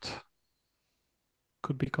moved?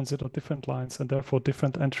 Could be considered different lines and therefore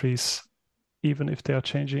different entries, even if they are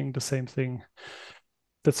changing the same thing.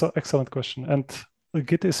 That's an excellent question. And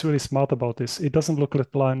Git is really smart about this. It doesn't look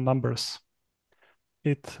at line numbers.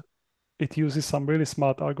 It uses some really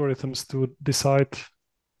smart algorithms to decide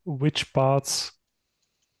which parts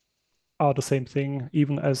are the same thing,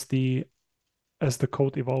 even as the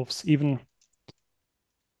code evolves, even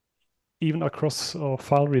across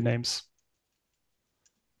file renames.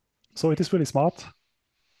 So it is really smart.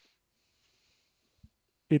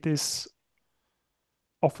 It is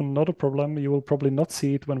often not a problem. You will probably not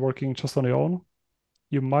see it when working just on your own.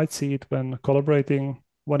 You might see it when collaborating.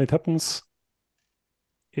 When it happens,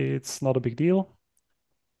 it's not a big deal.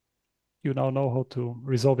 You now know how to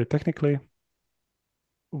resolve it technically.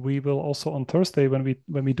 We will also on Thursday, when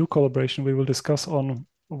we do collaboration, we will discuss on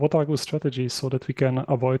what are good strategies so that we can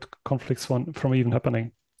avoid conflicts from even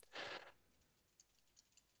happening.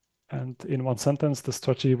 And in one sentence, the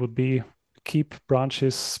strategy would be keep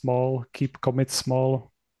branches small, keep commits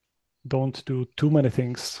small, don't do too many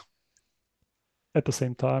things at the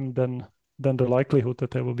same time, then the likelihood that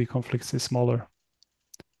there will be conflicts is smaller.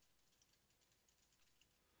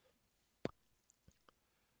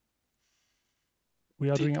 We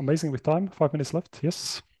are doing amazing with time. 5 minutes left.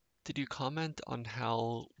 Yes. Did you comment on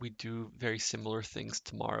how we do very similar things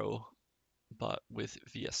tomorrow, but with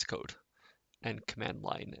VS Code and command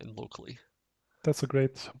line and locally? That's a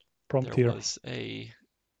great prompt There here. was a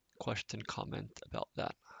question comment about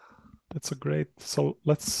that. That's a great. So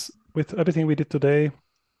with everything we did today,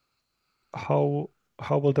 how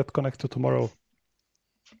will that connect to tomorrow?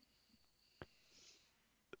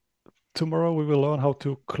 Tomorrow we will learn how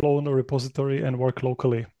to clone a repository and work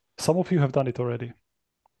locally. Some of you have done it already.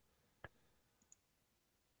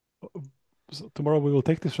 So tomorrow we will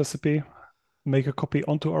take this recipe, make a copy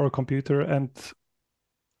onto our computer, and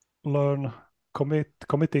learn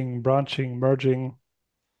committing, branching, merging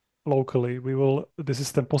locally. This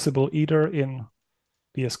is then possible either in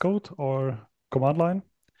VS Code or command line.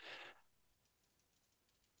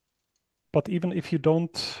 But even if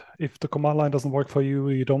if the command line doesn't work for you,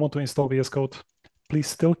 you don't want to install VS Code, please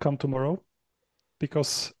still come tomorrow,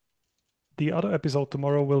 because the other episode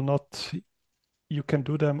tomorrow will not, you can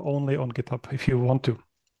do them only on GitHub if you want to.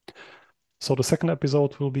 So the second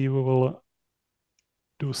episode will be, we will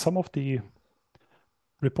do some of the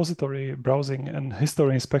repository browsing and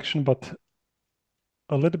history inspection, but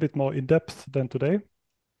a little bit more in depth than today.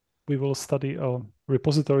 we will study a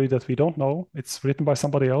repository that we don't know. It's written by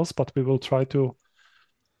somebody else, but we will try to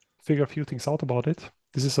figure a few things out about it.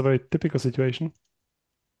 This is a very typical situation.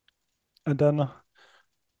 And then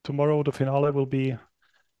tomorrow, the finale will be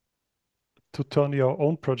to turn your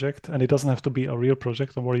own project, and it doesn't have to be a real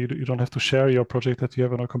project. Don't worry, you don't have to share your project that you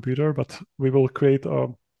have on a computer, but we will create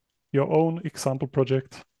your own example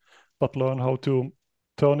project, but learn how to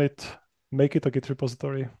turn it, make it a Git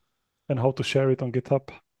repository, and how to share it on GitHub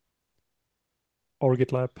or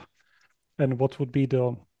GitLab, and what would be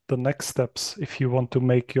the next steps if you want to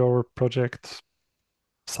make your project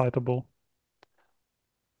citable.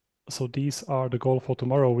 So these are the goal for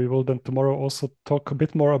tomorrow. We will then tomorrow also talk a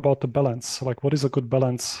bit more about the balance, like what is a good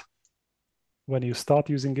balance when you start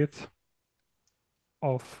using it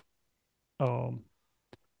of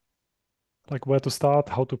like where to start,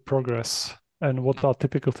 how to progress, and what are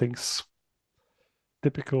typical things,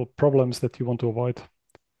 typical problems that you want to avoid.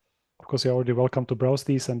 Of course, you're already welcome to browse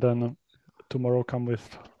these, and then tomorrow come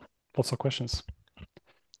with lots of questions.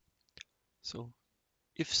 So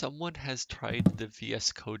if someone has tried the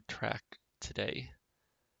VS Code track today,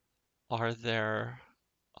 are there,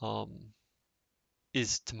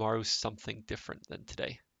 is tomorrow something different than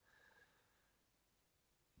today?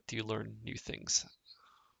 Do you learn new things?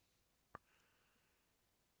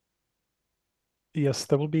 Yes,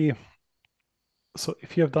 there will be. So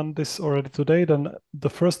if you have done this already today, then the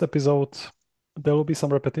first episode, there will be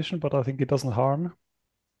some repetition, but I think it doesn't harm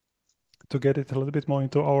to get it a little bit more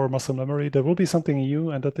into our muscle memory. There will be something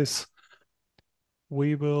new, and that is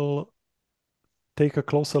we will take a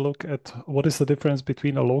closer look at what is the difference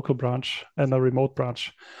between a local branch and a remote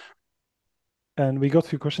branch. And we got a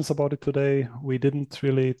few questions about it today. We didn't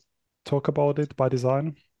really talk about it by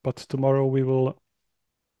design, but tomorrow we will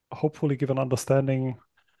hopefully give an understanding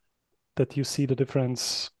that you see the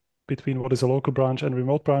difference between what is a local branch and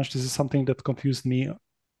remote branch. This is something that confused me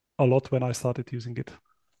a lot when I started using it.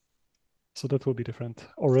 So that will be different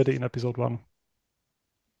already in episode 1.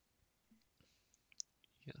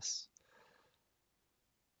 Yes.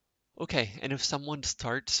 Okay, and if someone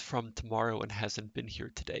starts from tomorrow and hasn't been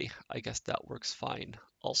here today, I guess that works fine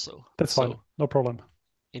also. That's fine, no problem.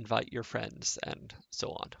 Invite your friends and so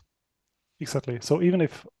on. Exactly. So even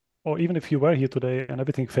if you were here today and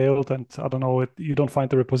everything failed and I don't know, you don't find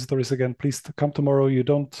the repositories again, please come tomorrow. You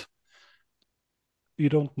don't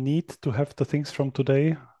need to have the things from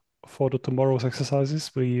today for the tomorrow's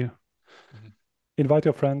exercises. We invite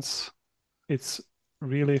your friends. It's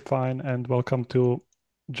really fine and welcome to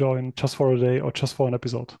join just for a day or just for an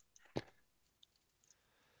episode.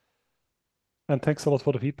 And thanks a lot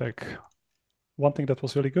for the feedback. One thing that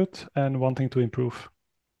was really good and one thing to improve.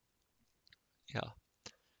 Yeah.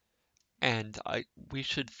 And we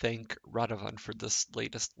should thank Radovan for this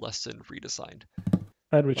latest lesson redesign.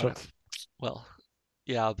 And Richard. Well,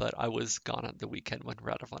 yeah, but I was gone on the weekend when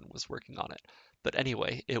Radovan was working on it. But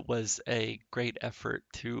anyway, it was a great effort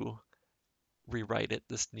to rewrite it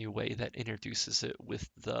this new way that introduces it with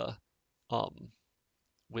the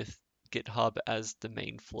with GitHub as the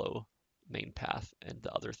main flow, main path, and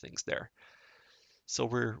the other things there. So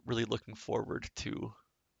we're really looking forward to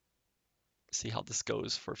see how this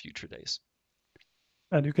goes for future days.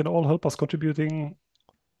 And you can all help us contributing.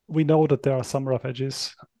 We know that there are some rough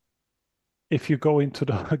edges. If you go into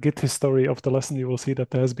the Git history of the lesson, you will see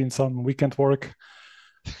that there has been some weekend work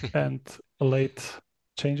and late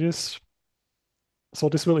changes. So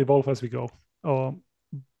this will evolve as we go.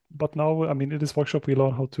 But now, I mean, in this workshop, we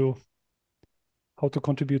learn how to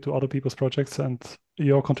contribute to other people's projects, and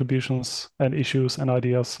your contributions and issues and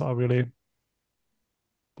ideas are really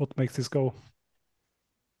what makes this go.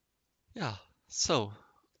 Yeah, so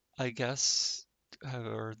I guess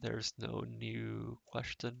there's no new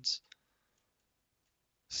questions.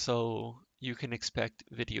 So you can expect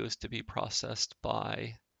videos to be processed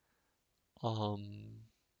by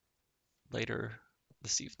later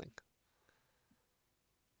this evening.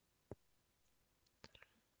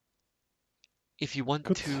 If you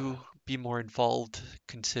want to be more involved,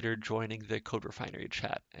 consider joining the CodeRefinery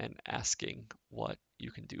chat and asking what you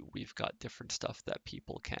can do. We've got different stuff that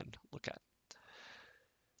people can look at.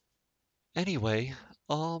 Anyway,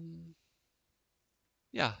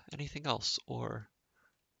 yeah, anything else or?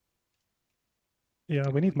 Yeah,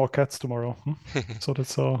 we need more cats tomorrow. So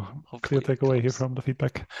that's a clear takeaway here from the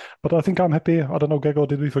feedback. But I think I'm happy. I don't know, Gregor,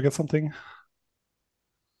 did we forget something?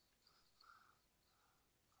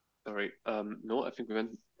 Sorry, no, I think we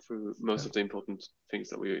went through most of the important things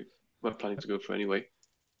that we were planning to go through anyway.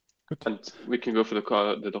 Good. And we can go through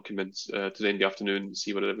the documents today in the afternoon,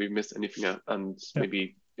 see whether we missed anything out, and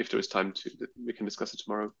maybe if there is time to, we can discuss it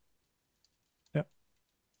tomorrow. Yeah.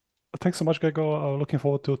 thanks so much, Gregor. Looking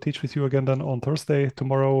forward to teach with you again then on Thursday.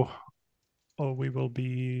 Tomorrow, we will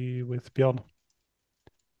be with Björn.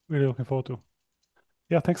 Really looking forward to.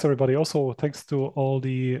 Yeah, thanks everybody. Also, thanks to all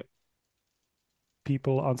the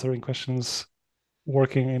people answering questions,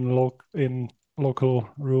 working in local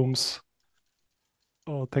rooms.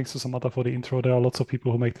 Oh, thanks to Samantha for the intro. There are lots of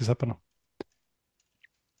people who make this happen.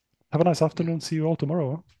 Have a nice afternoon. See you all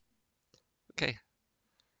tomorrow. Okay.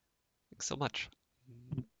 Thanks so much.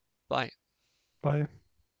 Bye. Bye.